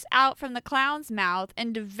shoots out from the clown's mouth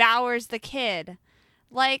and devours the kid.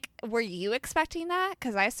 Like, were you expecting that?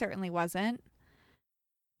 Because I certainly wasn't.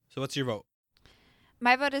 So what's your vote?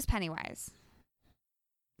 My vote is Pennywise.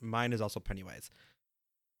 Mine is also Pennywise.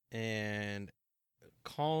 And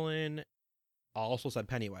Colin also said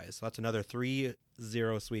Pennywise. So that's another 3-0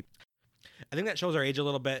 sweep. I think that shows our age a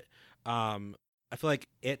little bit. I feel like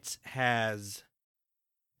it has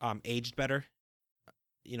aged better.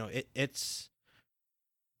 It's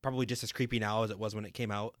probably just as creepy now as it was when it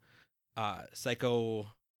came out. Psycho,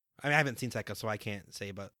 I mean, I haven't seen Psycho, so I can't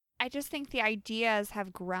say, but I just think the ideas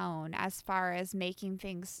have grown as far as making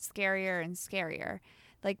things scarier and scarier.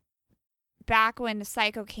 Like back when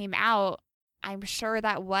Psycho came out, I'm sure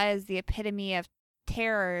that was the epitome of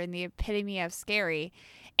terror and the epitome of scary.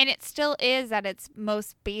 And it still is at its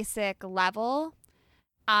most basic level.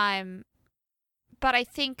 But I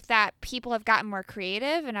think that people have gotten more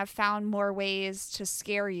creative and have found more ways to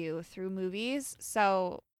scare you through movies.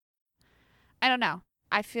 So I don't know.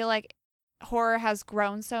 I feel like horror has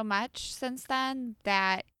grown so much since then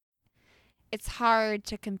that it's hard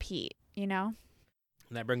to compete, you know?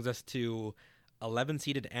 and that brings us to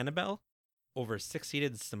 11-seated Annabelle over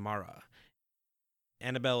 6-seated Samara.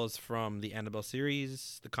 Annabelle is from the Annabelle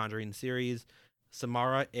series, the Conjuring series.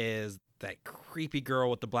 Samara is that creepy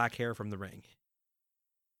girl with the black hair from The Ring.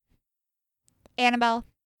 Annabelle.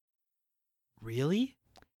 Really?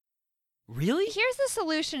 Really? Here's the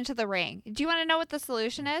solution to The Ring. Do you want to know what the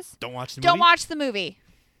solution is? Don't watch the movie? Don't watch the movie.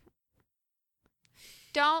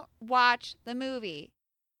 Don't watch the movie.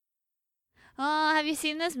 Oh, have you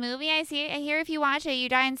seen this movie? I hear if you watch it, you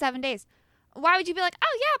die in 7 days. Why would you be like,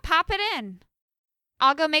 oh yeah, pop it in.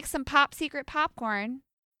 I'll go make some pop secret popcorn.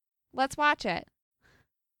 Let's watch it.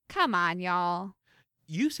 Come on, y'all.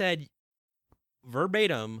 You said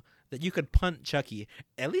verbatim that you could punt Chucky.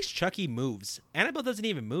 At least Chucky moves. Annabelle doesn't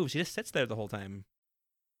even move. She just sits there the whole time.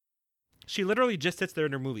 She literally just sits there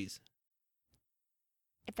in her movies.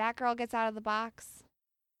 If that girl gets out of the box,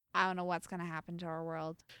 I don't know what's going to happen to our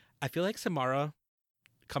world. I feel like Samara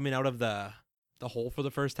coming out of the hole for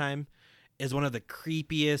the first time is one of the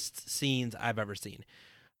creepiest scenes I've ever seen.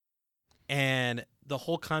 And the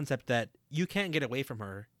whole concept that you can't get away from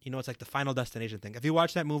her, it's like the Final Destination thing. If you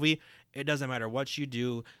watch that movie, it doesn't matter what you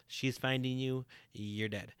do, she's finding you, you're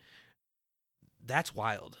dead. That's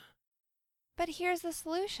wild. But here's the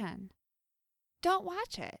solution. Don't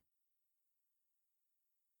watch it.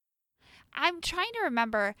 I'm trying to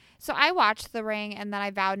remember. So I watched The Ring and then I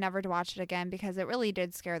vowed never to watch it again because it really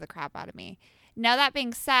did scare the crap out of me. Now, that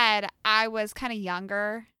being said, I was kind of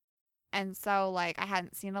younger. And so, I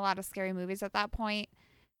hadn't seen a lot of scary movies at that point.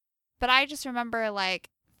 But I just remember,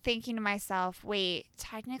 thinking to myself, wait,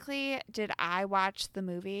 technically, did I watch the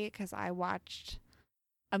movie? Because I watched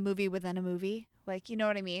a movie within a movie. You know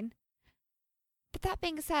what I mean? But that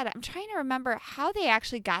being said, I'm trying to remember how they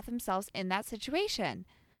actually got themselves in that situation.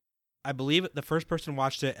 I believe the first person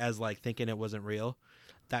watched it as, thinking it wasn't real.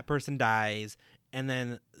 That person dies. And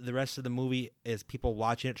then the rest of the movie is people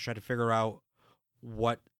watching it to try to figure out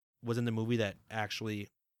what was in the movie that actually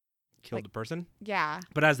killed the person. Yeah.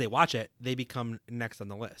 But as they watch it, they become next on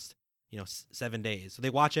the list. 7 days. So they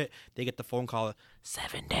watch it, they get the phone call,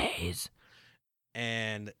 7 days.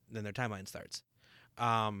 And then their timeline starts.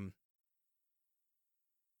 Yeah,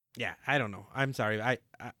 I don't know. I'm sorry.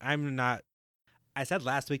 I'm not. I said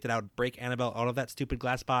last week that I would break Annabelle out of that stupid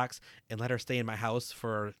glass box and let her stay in my house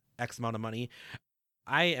for X amount of money.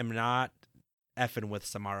 I am not effing with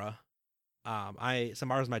Samara.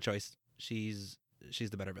 Samara's my choice. She's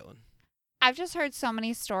the better villain. I've just heard so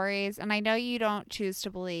many stories, and I know you don't choose to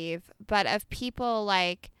believe, but of people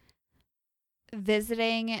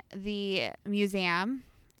visiting the museum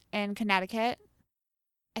in Connecticut.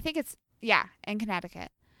 I think it's in Connecticut.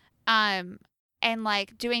 And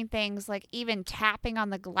doing things even tapping on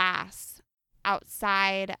the glass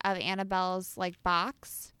outside of Annabelle's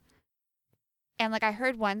box. And I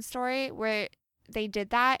heard one story where they did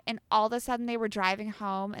that and all of a sudden they were driving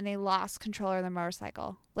home and they lost control of their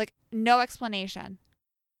motorcycle. No explanation.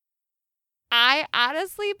 I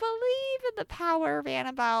honestly believe in the power of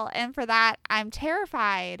Annabelle, and for that I'm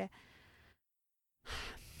terrified.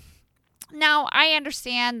 Now, I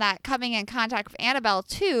understand that coming in contact with Annabelle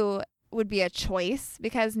too would be a choice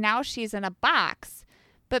because now she's in a box.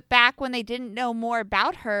 But back when they didn't know more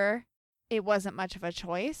about her, it wasn't much of a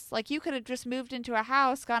choice. You could have just moved into a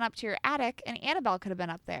house, gone up to your attic, and Annabelle could have been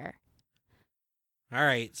up there. All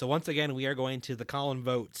right. So once again, we are going to the Colin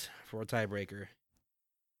vote for a tiebreaker.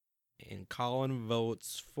 And Colin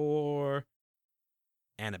votes for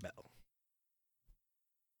Annabelle.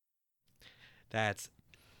 That's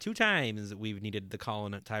 2 times we've needed the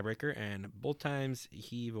Colin tiebreaker, and both times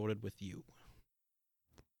he voted with you.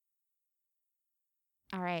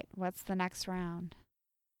 All right. What's the next round?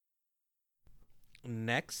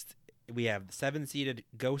 Next, we have the 7-seated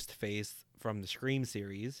Ghostface from the Scream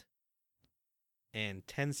series and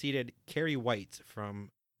 10-seated Carrie White from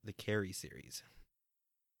the Carrie series.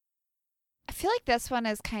 I feel like this one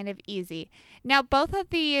is kind of easy. Now, both of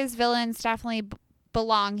these villains definitely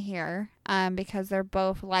belong here because they're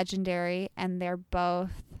both legendary and they're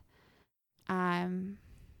both like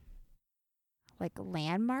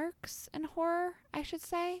landmarks in horror, I should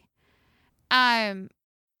say. The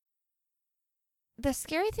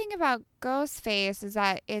scary thing about Ghostface is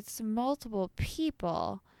that it's multiple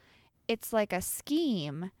people. It's like a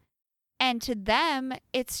scheme. And to them,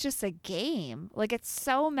 it's just a game. Like, it's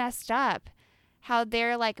so messed up how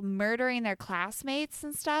they're like murdering their classmates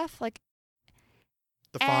and stuff. Like,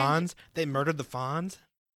 The Fonz? They murdered the Fonz?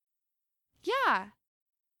 yeah.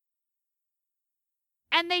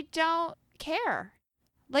 And they don't care.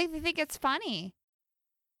 Like, they think it's funny.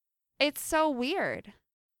 It's so weird.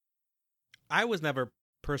 I was never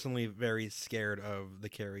personally very scared of the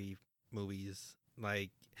Carrie movies. Like,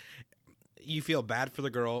 you feel bad for the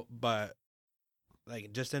girl, but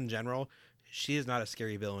like just in general, she is not a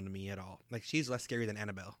scary villain to me at all. Like, she's less scary than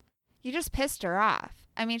Annabelle. You just pissed her off.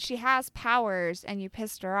 I mean, she has powers and you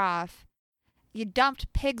pissed her off. You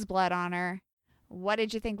dumped pig's blood on her. What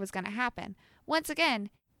did you think was going to happen? Once again,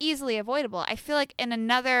 easily avoidable. I feel like in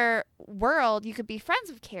another world, you could be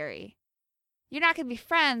friends with Carrie. You're not going to be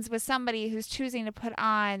friends with somebody who's choosing to put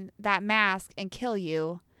on that mask and kill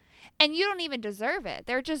you. And you don't even deserve it.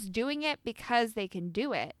 They're just doing it because they can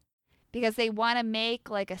do it. Because they want to make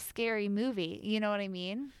like a scary movie. You know what I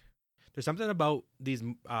mean? There's something about these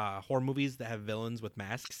horror movies that have villains with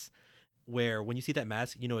masks where when you see that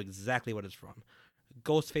mask, you know exactly what it's from.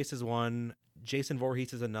 Ghostface is one. Jason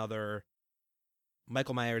Voorhees is another.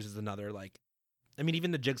 Michael Myers is another. Like, I mean,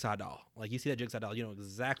 even the Jigsaw doll. Like, you see that Jigsaw doll, you know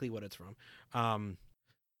exactly what it's from.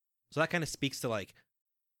 So that kind of speaks to like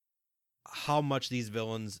how much these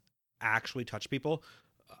villains actually touch people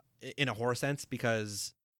in a horror sense,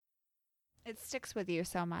 because it sticks with you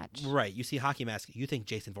so much. Right. You see hockey mask, you think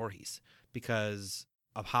Jason Voorhees because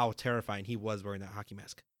of how terrifying he was wearing that hockey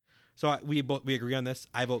mask. So we agree on this.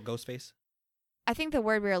 I vote Ghostface. I think the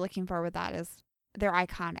word we were looking for with that is they're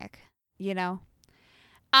iconic, you know?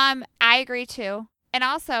 I agree too. And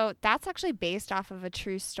also, that's actually based off of a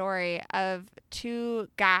true story of two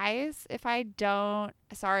guys.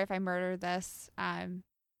 Sorry if I murdered this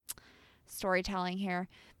storytelling here,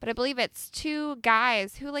 but I believe it's two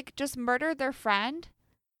guys who like just murdered their friend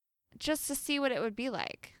just to see what it would be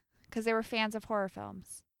like because they were fans of horror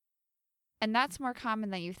films. And that's more common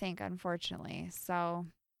than you think, unfortunately. So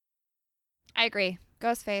I agree.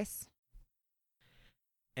 Ghostface.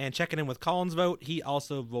 And checking in with Colin's vote, he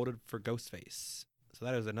also voted for Ghostface. So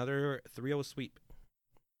that is another 3-0 sweep.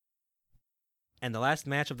 And the last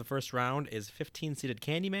match of the first round is 15-seeded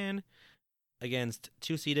Candyman against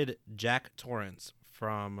 2-seeded Jack Torrance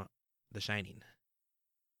from The Shining.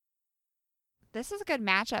 This is a good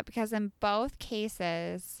matchup because in both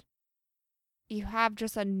cases, you have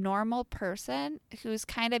just a normal person who's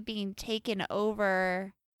kind of being taken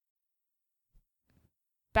over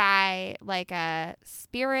by like a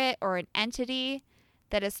spirit or an entity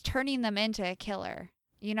that is turning them into a killer.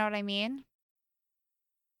 You know what I mean?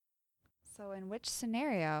 So in which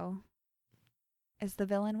scenario is the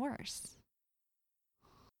villain worse?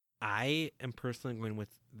 I am personally going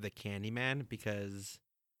with the Candyman because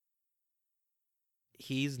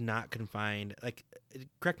he's not confined. Like,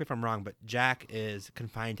 correct me if I'm wrong, but Jack is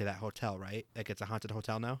confined to that hotel, right? Like, it's a haunted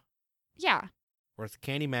hotel now? Yeah. Whereas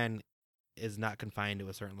Candyman is not confined to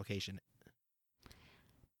a certain location.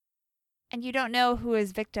 And you don't know who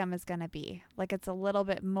his victim is going to be. Like, it's a little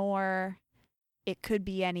bit more, it could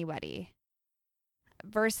be anybody.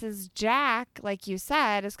 Versus Jack, like you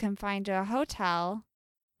said, is confined to a hotel,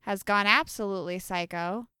 has gone absolutely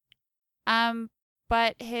psycho.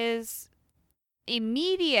 But his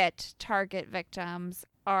immediate target victims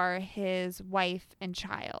are his wife and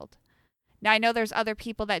child. Now, I know there's other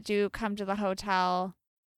people that do come to the hotel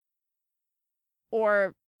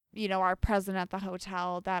or, you know, are present at the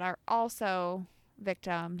hotel that are also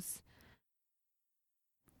victims.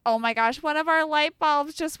 Oh my gosh, one of our light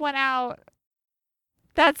bulbs just went out.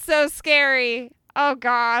 That's so scary. Oh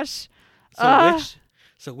gosh.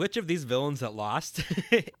 So which of these villains that lost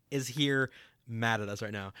is here mad at us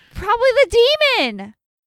right now? Probably the demon.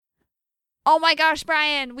 Oh my gosh,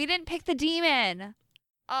 Brian, we didn't pick the demon.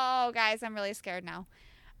 Oh, guys, I'm really scared now.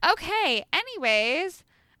 Okay, anyways,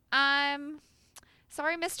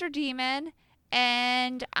 sorry, Mr. Demon,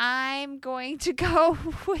 and I'm going to go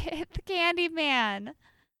with Candyman.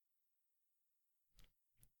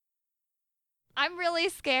 I'm really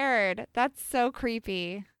scared. That's so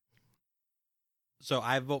creepy. So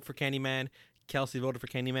I vote for Candyman. Kelsey voted for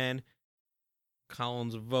Candyman.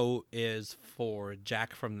 Colin's vote is for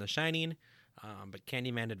Jack from The Shining, but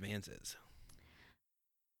Candyman advances.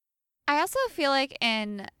 I also feel like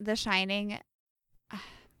in The Shining,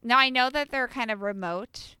 now I know that they're kind of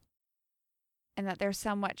remote and that they're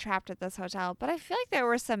somewhat trapped at this hotel, but I feel like there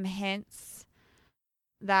were some hints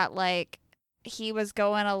that like he was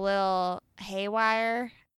going a little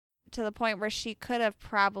haywire to the point where she could have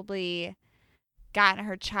probably gotten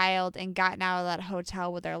her child and gotten out of that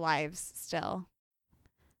hotel with their lives still.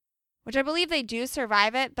 Which I believe they do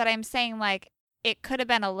survive it, but I'm saying like it could have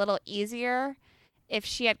been a little easier if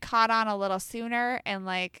she had caught on a little sooner and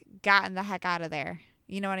like gotten the heck out of there.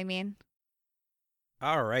 You know what I mean?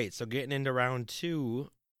 All right, so getting into round 2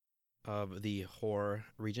 of the horror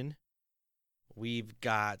region, we've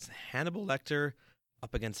got Hannibal Lecter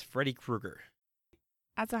up against Freddy Krueger.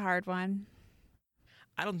 That's a hard one.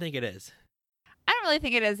 I don't think it is. I don't really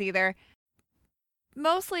think it is either.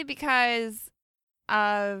 Mostly because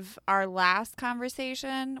of our last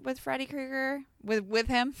conversation with Freddy Krueger, with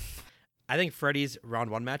him. I think Freddy's round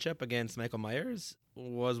 1 matchup against Michael Myers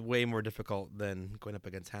was way more difficult than going up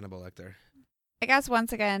against Hannibal Lecter. I guess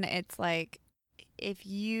once again, it's like if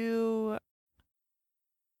you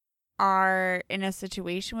are in a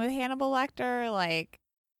situation with Hannibal Lecter, like,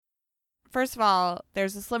 first of all,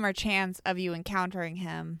 there's a slimmer chance of you encountering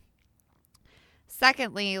him.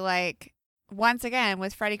 Secondly, like, once again,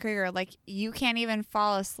 with Freddy Krueger, like, you can't even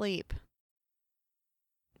fall asleep.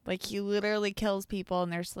 Like, he literally kills people in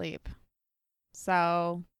their sleep.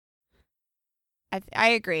 So, I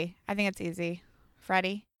agree. I think it's easy.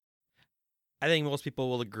 Freddy? I think most people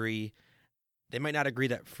will agree. They might not agree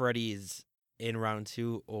that Freddy's in round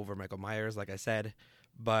 2 over Michael Myers, like I said,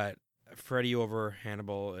 but Freddy over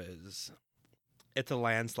Hannibal it's a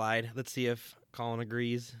landslide. Let's see if Colin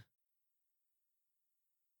agrees.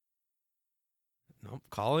 Nope,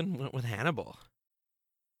 Colin went with Hannibal.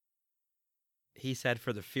 He said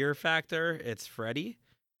for the fear factor, it's Freddy,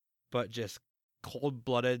 but just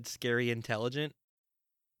cold-blooded, scary, intelligent,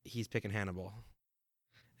 he's picking Hannibal.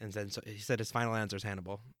 And then so he said his final answer is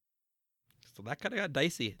Hannibal. So that kind of got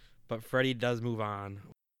dicey. But Freddy does move on.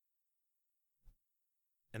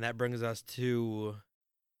 And that brings us to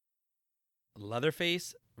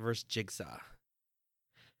Leatherface versus Jigsaw.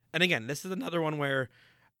 And again, this is another one where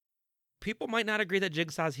people might not agree that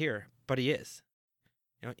Jigsaw's here, but he is.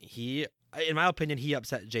 You know, in my opinion, he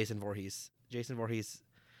upset Jason Voorhees. Jason Voorhees.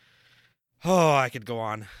 Oh, I could go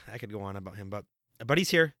on about him, but he's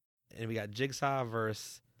here. And we got Jigsaw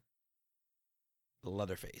versus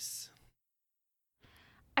Leatherface.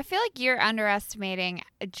 I feel like you're underestimating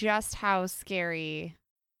just how scary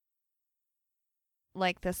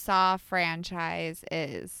like the Saw franchise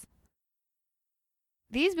is.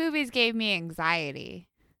 These movies gave me anxiety.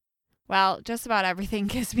 Well, just about everything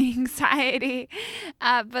gives me anxiety.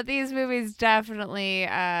 But these movies definitely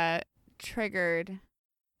triggered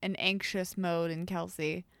an anxious mode in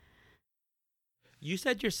Kelsey. You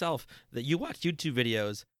said yourself that you watched YouTube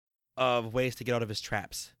videos of ways to get out of his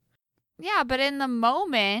traps. Yeah, but in the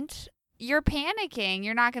moment, you're panicking.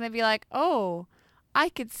 You're not going to be like, oh, I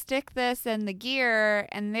could stick this in the gear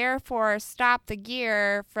and therefore stop the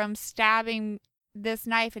gear from stabbing this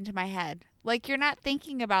knife into my head. Like, you're not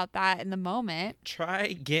thinking about that in the moment.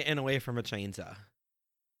 Try getting away from a chainsaw.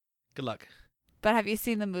 Good luck. But have you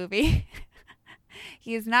seen the movie?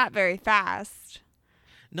 He's not very fast.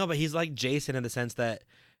 No, but he's like Jason in the sense that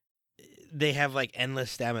they have like endless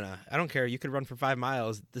stamina. I don't care. You could run for 5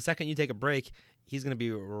 miles. The second you take a break, he's going to be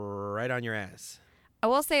right on your ass. I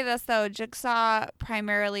will say this, though. Jigsaw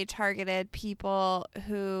primarily targeted people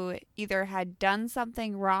who either had done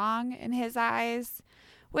something wrong in his eyes,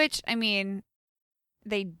 which, I mean,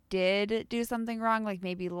 they did do something wrong, like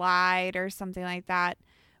maybe lied or something like that.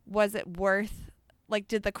 Was it worth, like,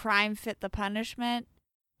 did the crime fit the punishment?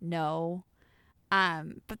 No.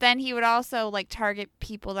 But then he would also, like, target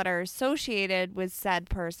people that are associated with said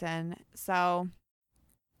person. So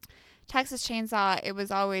Texas Chainsaw, it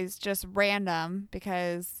was always just random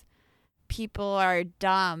because people are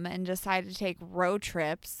dumb and decide to take road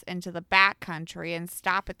trips into the backcountry and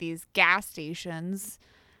stop at these gas stations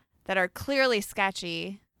that are clearly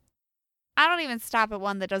sketchy. I don't even stop at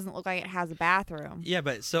one that doesn't look like it has a bathroom. Yeah,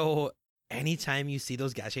 but so anytime you see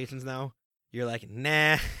those gas stations now, you're like,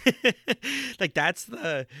 nah. Like that's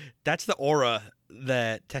the aura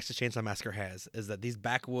that Texas Chainsaw Massacre has, is that these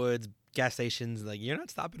backwoods gas stations, like, you're not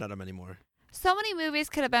stopping at them anymore. So many movies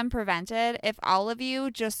could have been prevented if all of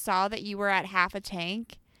you just saw that you were at half a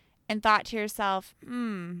tank and thought to yourself,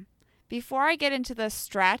 before I get into this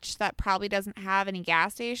stretch that probably doesn't have any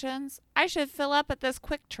gas stations, I should fill up at this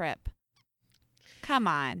Quick Trip. Come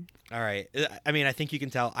on. All right. I mean, I think you can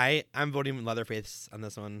tell. I'm voting Leatherface on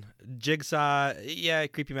this one. Jigsaw, yeah,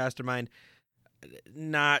 creepy mastermind.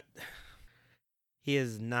 Not He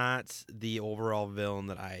is not the overall villain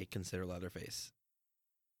that I consider Leatherface.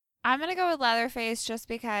 I'm going to go with Leatherface just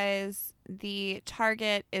because the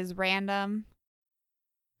target is random.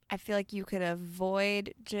 I feel like you could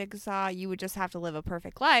avoid Jigsaw. You would just have to live a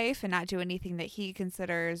perfect life and not do anything that he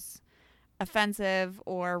considers offensive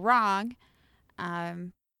or wrong.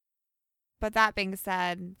 But that being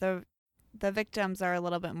said, the victims are a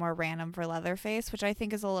little bit more random for Leatherface, which I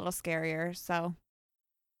think is a little scarier. So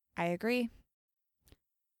I agree.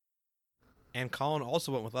 And Colin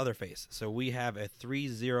also went with Leatherface. So we have a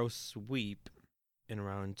 3-0 sweep in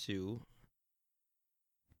round 2.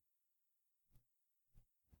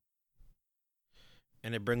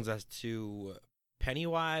 And it brings us to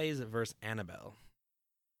Pennywise versus Annabelle.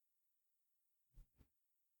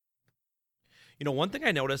 You know, one thing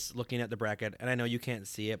I noticed looking at the bracket, and I know you can't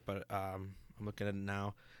see it, but I'm looking at it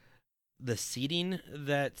now. The seating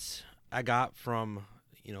that I got from,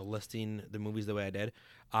 listing the movies the way I did,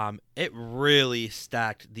 it really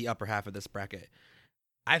stacked the upper half of this bracket.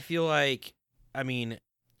 I feel like,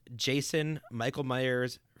 Jason, Michael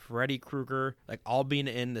Myers, Freddy Krueger, like all being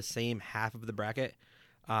in the same half of the bracket.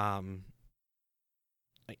 Like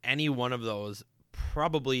any one of those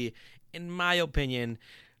probably, in my opinion,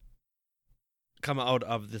 come out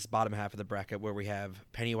of this bottom half of the bracket where we have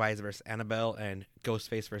Pennywise versus Annabelle and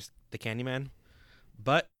Ghostface versus the Candyman.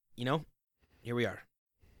 But, here we are.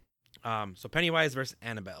 So Pennywise versus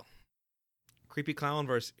Annabelle. Creepy clown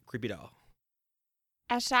versus creepy doll.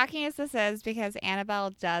 As shocking as this is, because Annabelle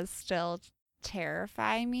does still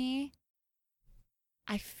terrify me,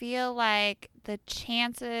 I feel like the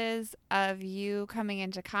chances of you coming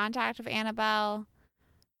into contact with Annabelle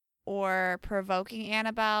or provoking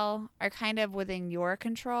Annabelle are kind of within your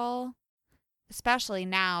control, especially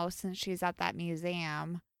now since she's at that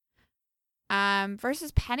museum.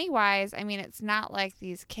 Versus Pennywise, it's not like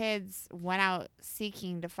these kids went out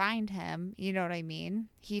seeking to find him. You know what I mean?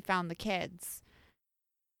 He found the kids.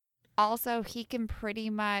 Also, he can pretty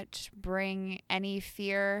much bring any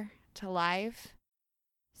fear to life.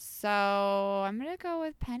 So I'm going to go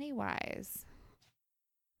with Pennywise.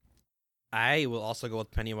 I will also go with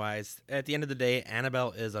Pennywise. At the end of the day,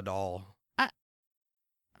 Annabelle is a doll.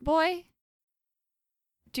 Boy,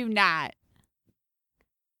 do not.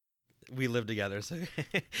 We live together, so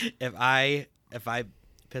if I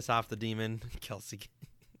piss off the demon, Kelsey.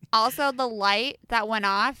 Also, the light that went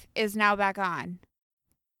off is now back on.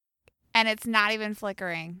 And it's not even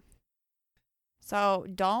flickering. So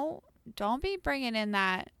don't be bringing in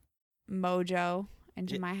that mojo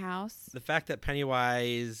into my house. The fact that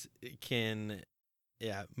Pennywise can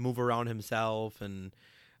move around himself and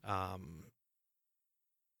I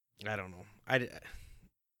don't know.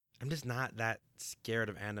 I'm just not that scared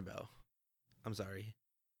of Annabelle. I'm sorry.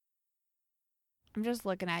 I'm just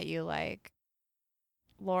looking at you like,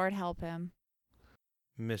 Lord help him.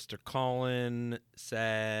 Mr. Colin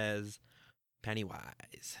says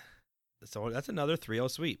Pennywise. So that's another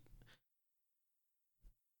 3-0 sweep.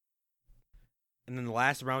 And then the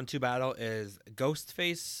last round 2 battle is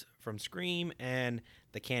Ghostface from Scream and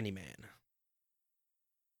the Candyman.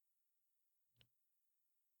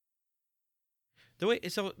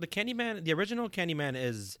 So the Candyman, the original Candyman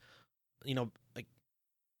is, like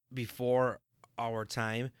before our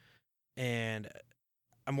time. And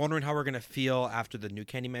I'm wondering how we're going to feel after the new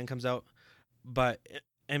Candyman comes out. But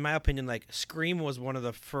in my opinion, like Scream was one of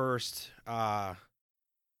the first horror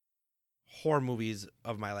movies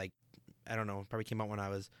of my, like, I don't know, probably came out when I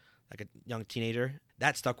was like a young teenager.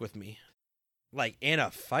 That stuck with me. Like in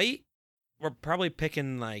a fight, we're probably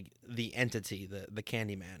picking like the entity, the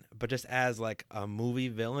Candyman. But just as like a movie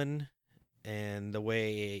villain and the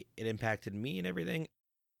way it impacted me and everything,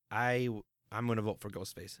 I'm going to vote for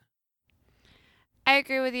Ghostface. I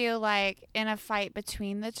agree with you. Like in a fight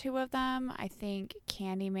between the two of them, I think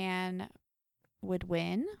Candyman would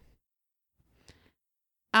win.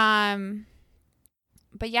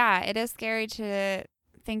 But yeah, it is scary to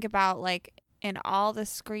think about, like, in all the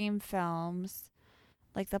Scream films,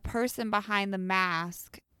 like the person behind the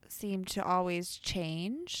mask seemed to always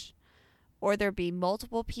change, or there'd be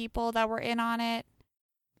multiple people that were in on it.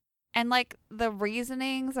 And like the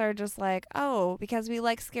reasonings are just like, oh, because we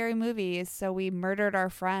like scary movies, so we murdered our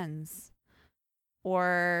friends.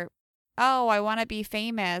 Or, oh, I want to be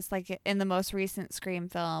famous, like in the most recent Scream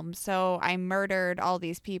film, so I murdered all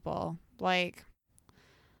these people. Like,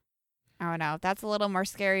 I don't know. That's a little more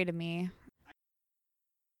scary to me.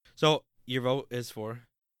 So your vote is for?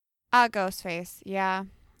 Ghostface. Yeah,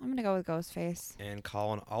 I'm going to go with Ghostface. And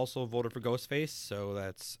Colin also voted for Ghostface, so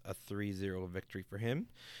that's a 3-0 victory for him.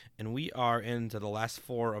 And we are into the last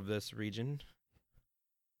 4 of this region.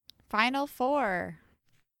 Final four.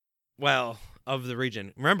 Well, of the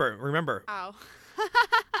region. Remember, Oh.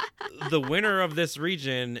 the winner of this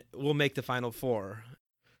region will make the final four.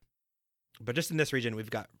 But just in this region, we've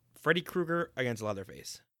got Freddy Krueger against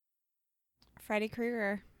Leatherface. Freddy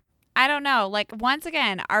Krueger. I don't know. Like, once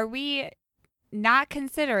again, are we not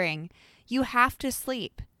considering you have to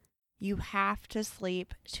sleep? You have to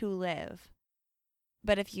sleep to live.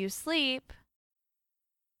 But if you sleep,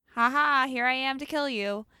 haha, here I am to kill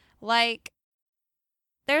you. Like,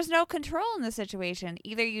 there's no control in the situation.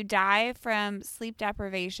 Either you die from sleep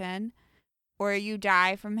deprivation or you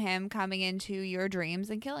die from him coming into your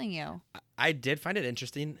dreams and killing you. I did find it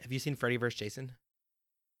interesting. Have you seen Freddy vs. Jason?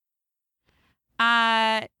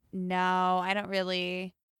 No, I don't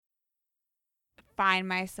really find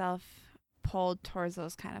myself pulled towards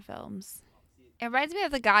those kind of films. It reminds me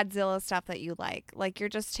of the Godzilla stuff that you like. Like, you're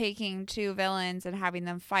just taking two villains and having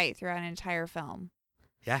them fight throughout an entire film.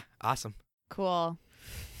 Yeah, awesome. Cool.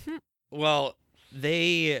 Well,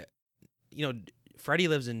 Freddy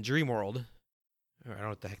lives in Dream World. Or I don't know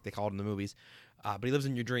what the heck they call it in the movies. But he lives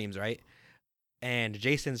in your dreams, right? And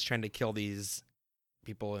Jason's trying to kill these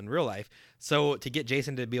people in real life. So to get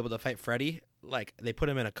Jason to be able to fight Freddy, like, they put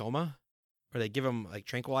him in a coma. Or they give him, like,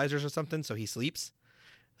 tranquilizers or something so he sleeps.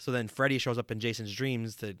 So then Freddy shows up in Jason's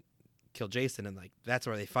dreams to kill Jason. And, like, that's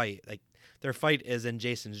where they fight. Like, their fight is in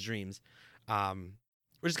Jason's dreams.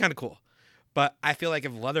 Which is kind of cool. But I feel like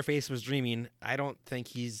if Leatherface was dreaming, I don't think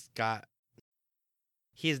he is not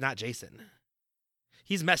Jason.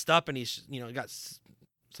 He's messed up and he's, got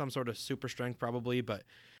some sort of super strength probably. But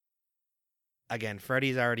again,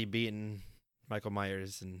 Freddy's already beaten Michael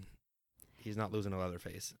Myers and he's not losing to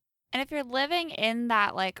Leatherface. And if you're living in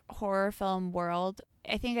that, like, horror film world,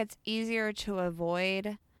 I think it's easier to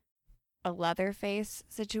avoid a Leatherface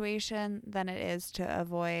situation than it is to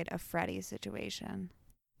avoid a Freddy situation.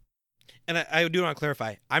 And I do want to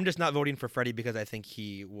clarify, I'm just not voting for Freddy because I think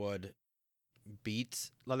he would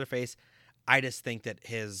beat Leatherface. I just think that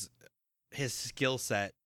his skill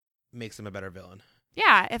set makes him a better villain.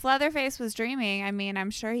 Yeah, if Leatherface was dreaming, I mean,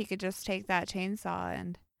 I'm sure he could just take that chainsaw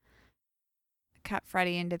and cut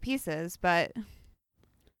Freddy into pieces, but...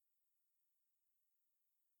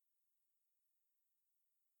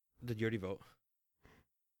 Did you already vote?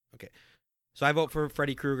 Okay. So I vote for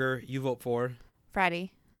Freddy Krueger. You vote for?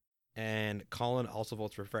 Freddy. And Colin also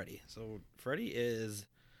votes for Freddy. So Freddy is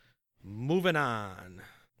moving on.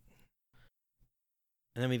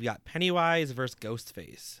 And then we've got Pennywise versus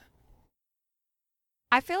Ghostface.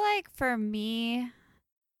 I feel like for me,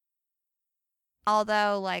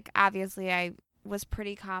 although, like, obviously I was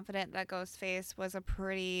pretty confident that Ghostface was a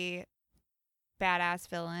pretty badass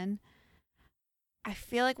villain, I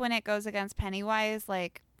feel like when it goes against Pennywise,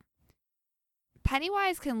 like,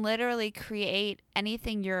 Pennywise can literally create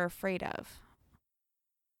anything you're afraid of.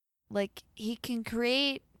 Like, he can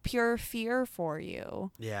create pure fear for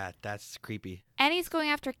you. Yeah, that's creepy. And he's going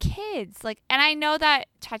after kids. Like, and I know that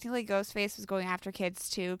technically Ghostface was going after kids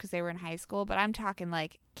too because they were in high school, but I'm talking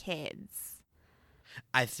like kids.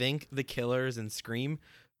 I think the killers in Scream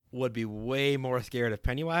would be way more scared of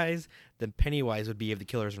Pennywise than Pennywise would be of the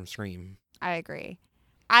killers from Scream. I agree.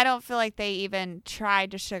 I don't feel like they even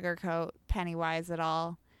tried to sugarcoat Pennywise at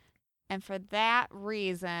all. And for that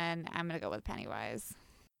reason, I'm going to go with Pennywise.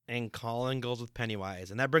 And Colin goes with Pennywise.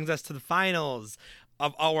 And that brings us to the finals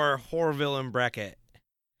of our horror villain bracket.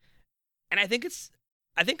 And I think it's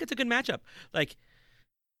a good matchup. Like,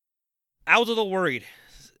 I was a little worried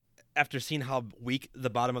after seeing how weak the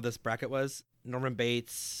bottom of this bracket was. Norman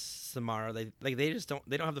Bates, Samara, they don't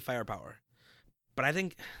have the firepower. But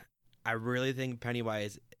I really think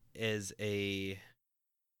Pennywise is a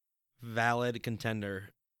valid contender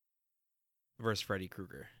versus Freddy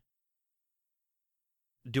Krueger.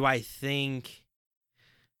 Do I think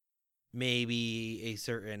maybe a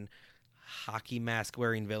certain hockey mask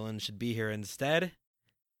wearing villain should be here instead?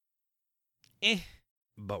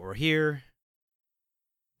 But we're here.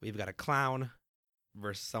 We've got a clown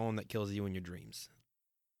versus someone that kills you in your dreams.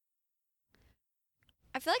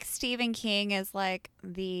 I feel like Stephen King is like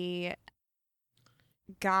the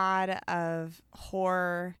god of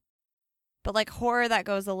horror, but like horror that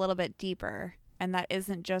goes a little bit deeper and that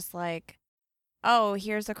isn't just like, oh,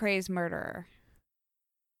 here's a crazed murderer.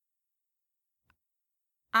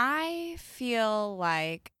 I feel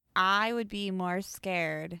like I would be more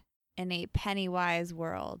scared in a Pennywise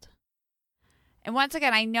world. And once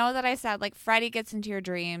again, I know that I said like Freddy gets into your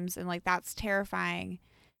dreams and like that's terrifying,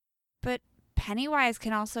 but Pennywise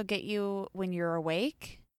can also get you when you're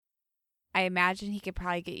awake. I imagine he could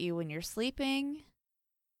probably get you when you're sleeping.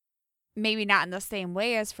 Maybe not in the same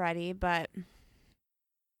way as Freddy, but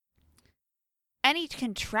And he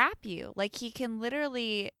can trap you. Like, he can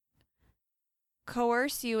literally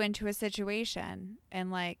coerce you into a situation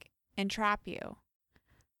and, like, entrap you.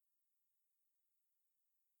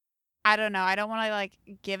 I don't know. I don't want to, like,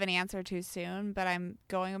 give an answer too soon, but I'm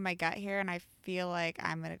going with my gut here, and I feel like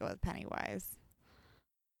I'm going to go with Pennywise.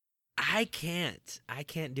 I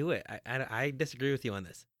can't do it. I disagree with you on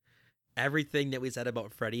this. Everything that we said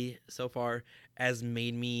about Freddy so far has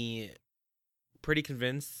made me pretty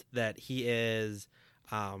convinced that he is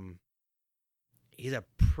he's a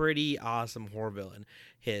pretty awesome horror villain.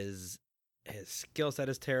 His skill set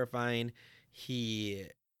is terrifying. He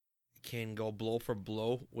can go blow for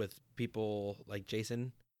blow with people like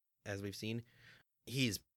Jason, as we've seen.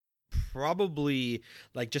 He's probably,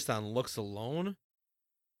 like, just on looks alone,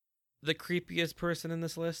 the creepiest person in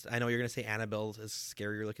this list. I know you're going to say Annabelle is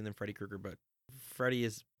scarier looking than Freddy Krueger, but Freddy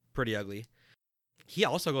is pretty ugly. He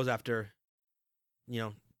also goes after,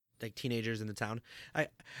 like, teenagers in the town. I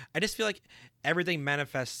just feel like everything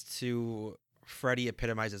manifests to Freddy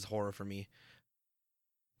epitomizes horror for me.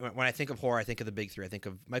 When I think of horror, I think of the big three. I think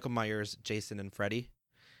of Michael Myers, Jason, and Freddy.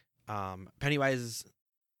 Pennywise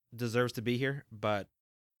deserves to be here, but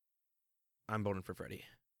I'm voting for Freddy.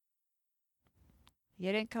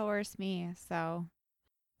 You didn't coerce me, so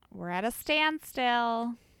we're at a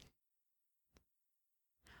standstill.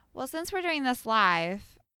 Well, since we're doing this live,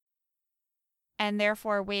 and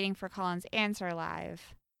therefore waiting for Colin's answer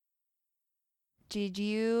live, did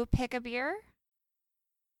you pick a beer?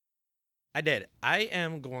 I did. I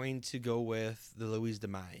am going to go with the Louis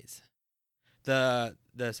Demise. The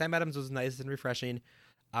Sam Adams was nice and refreshing,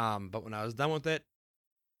 but when I was done with it,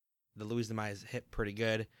 the Louis Demise hit pretty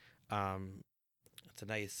good. It's a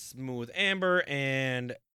nice smooth amber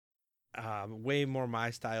and way more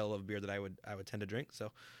my style of beer that I would tend to drink.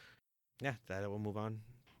 So yeah, that will move on.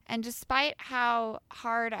 And despite how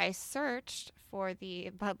hard I searched for the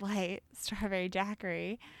Bud Light Strawberry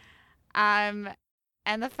Daiquiri,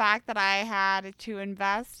 and the fact that I had to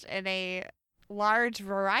invest in a large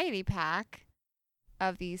variety pack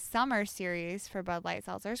of the summer series for Bud Light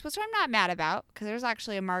seltzers, which I'm not mad about because there's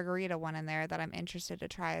actually a margarita one in there that I'm interested to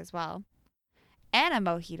try as well. And a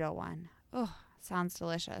mojito one. Oh, sounds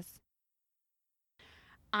delicious.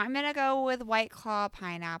 I'm going to go with White Claw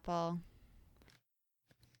Pineapple.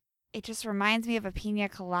 It just reminds me of a pina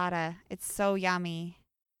colada. It's so yummy.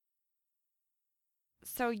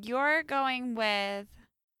 So you're going with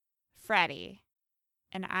Freddy,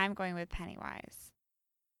 and I'm going with Pennywise.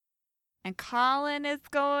 And Colin is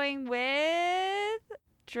going with,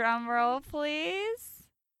 drum roll please.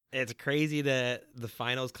 It's crazy that the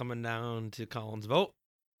final's coming down to Colin's vote,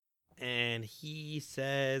 and he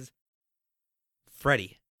says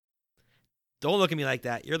Freddy. Don't look at me like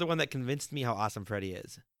that. You're the one that convinced me how awesome Freddy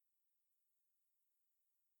is.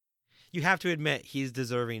 You have to admit he's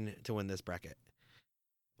deserving to win this bracket.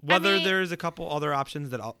 Whether there's a couple other options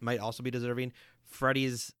that might also be deserving,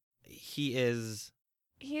 he's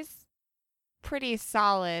pretty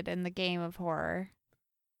solid in the game of horror.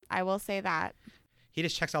 I will say that. He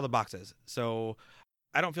just checks all the boxes. So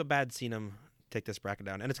I don't feel bad seeing him take this bracket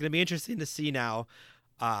down. And it's going to be interesting to see now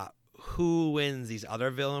who wins these other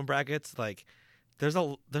villain brackets. Like, there's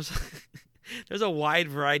a there's a wide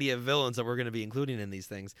variety of villains that we're going to be including in these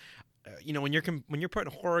things. When you're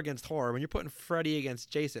putting horror against horror, when you're putting Freddy against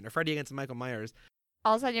Jason or Freddy against Michael Myers,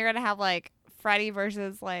 all of a sudden you're gonna have like Freddy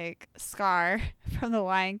versus like Scar from The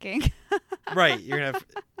Lion King. Right? You're gonna have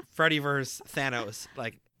Freddy versus Thanos.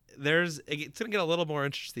 Like, it's gonna get a little more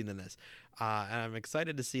interesting than this, and I'm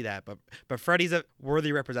excited to see that. But Freddy's a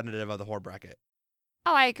worthy representative of the horror bracket.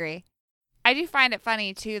 Oh, I agree. I do find it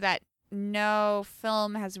funny too that no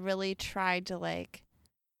film has really tried to like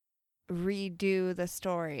redo the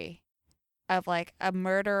story of like a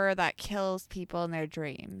murderer that kills people in their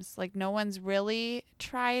dreams. Like, no one's really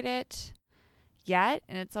tried it yet,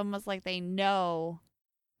 and it's almost like they know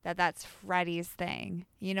that that's Freddy's thing.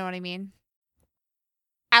 You know what I mean?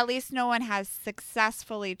 At least no one has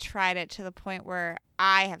successfully tried it to the point where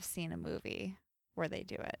I have seen a movie where they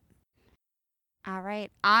do it. All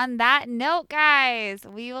right. On that note, guys,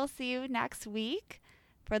 we will see you next week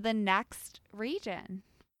for the next region.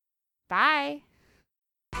 Bye.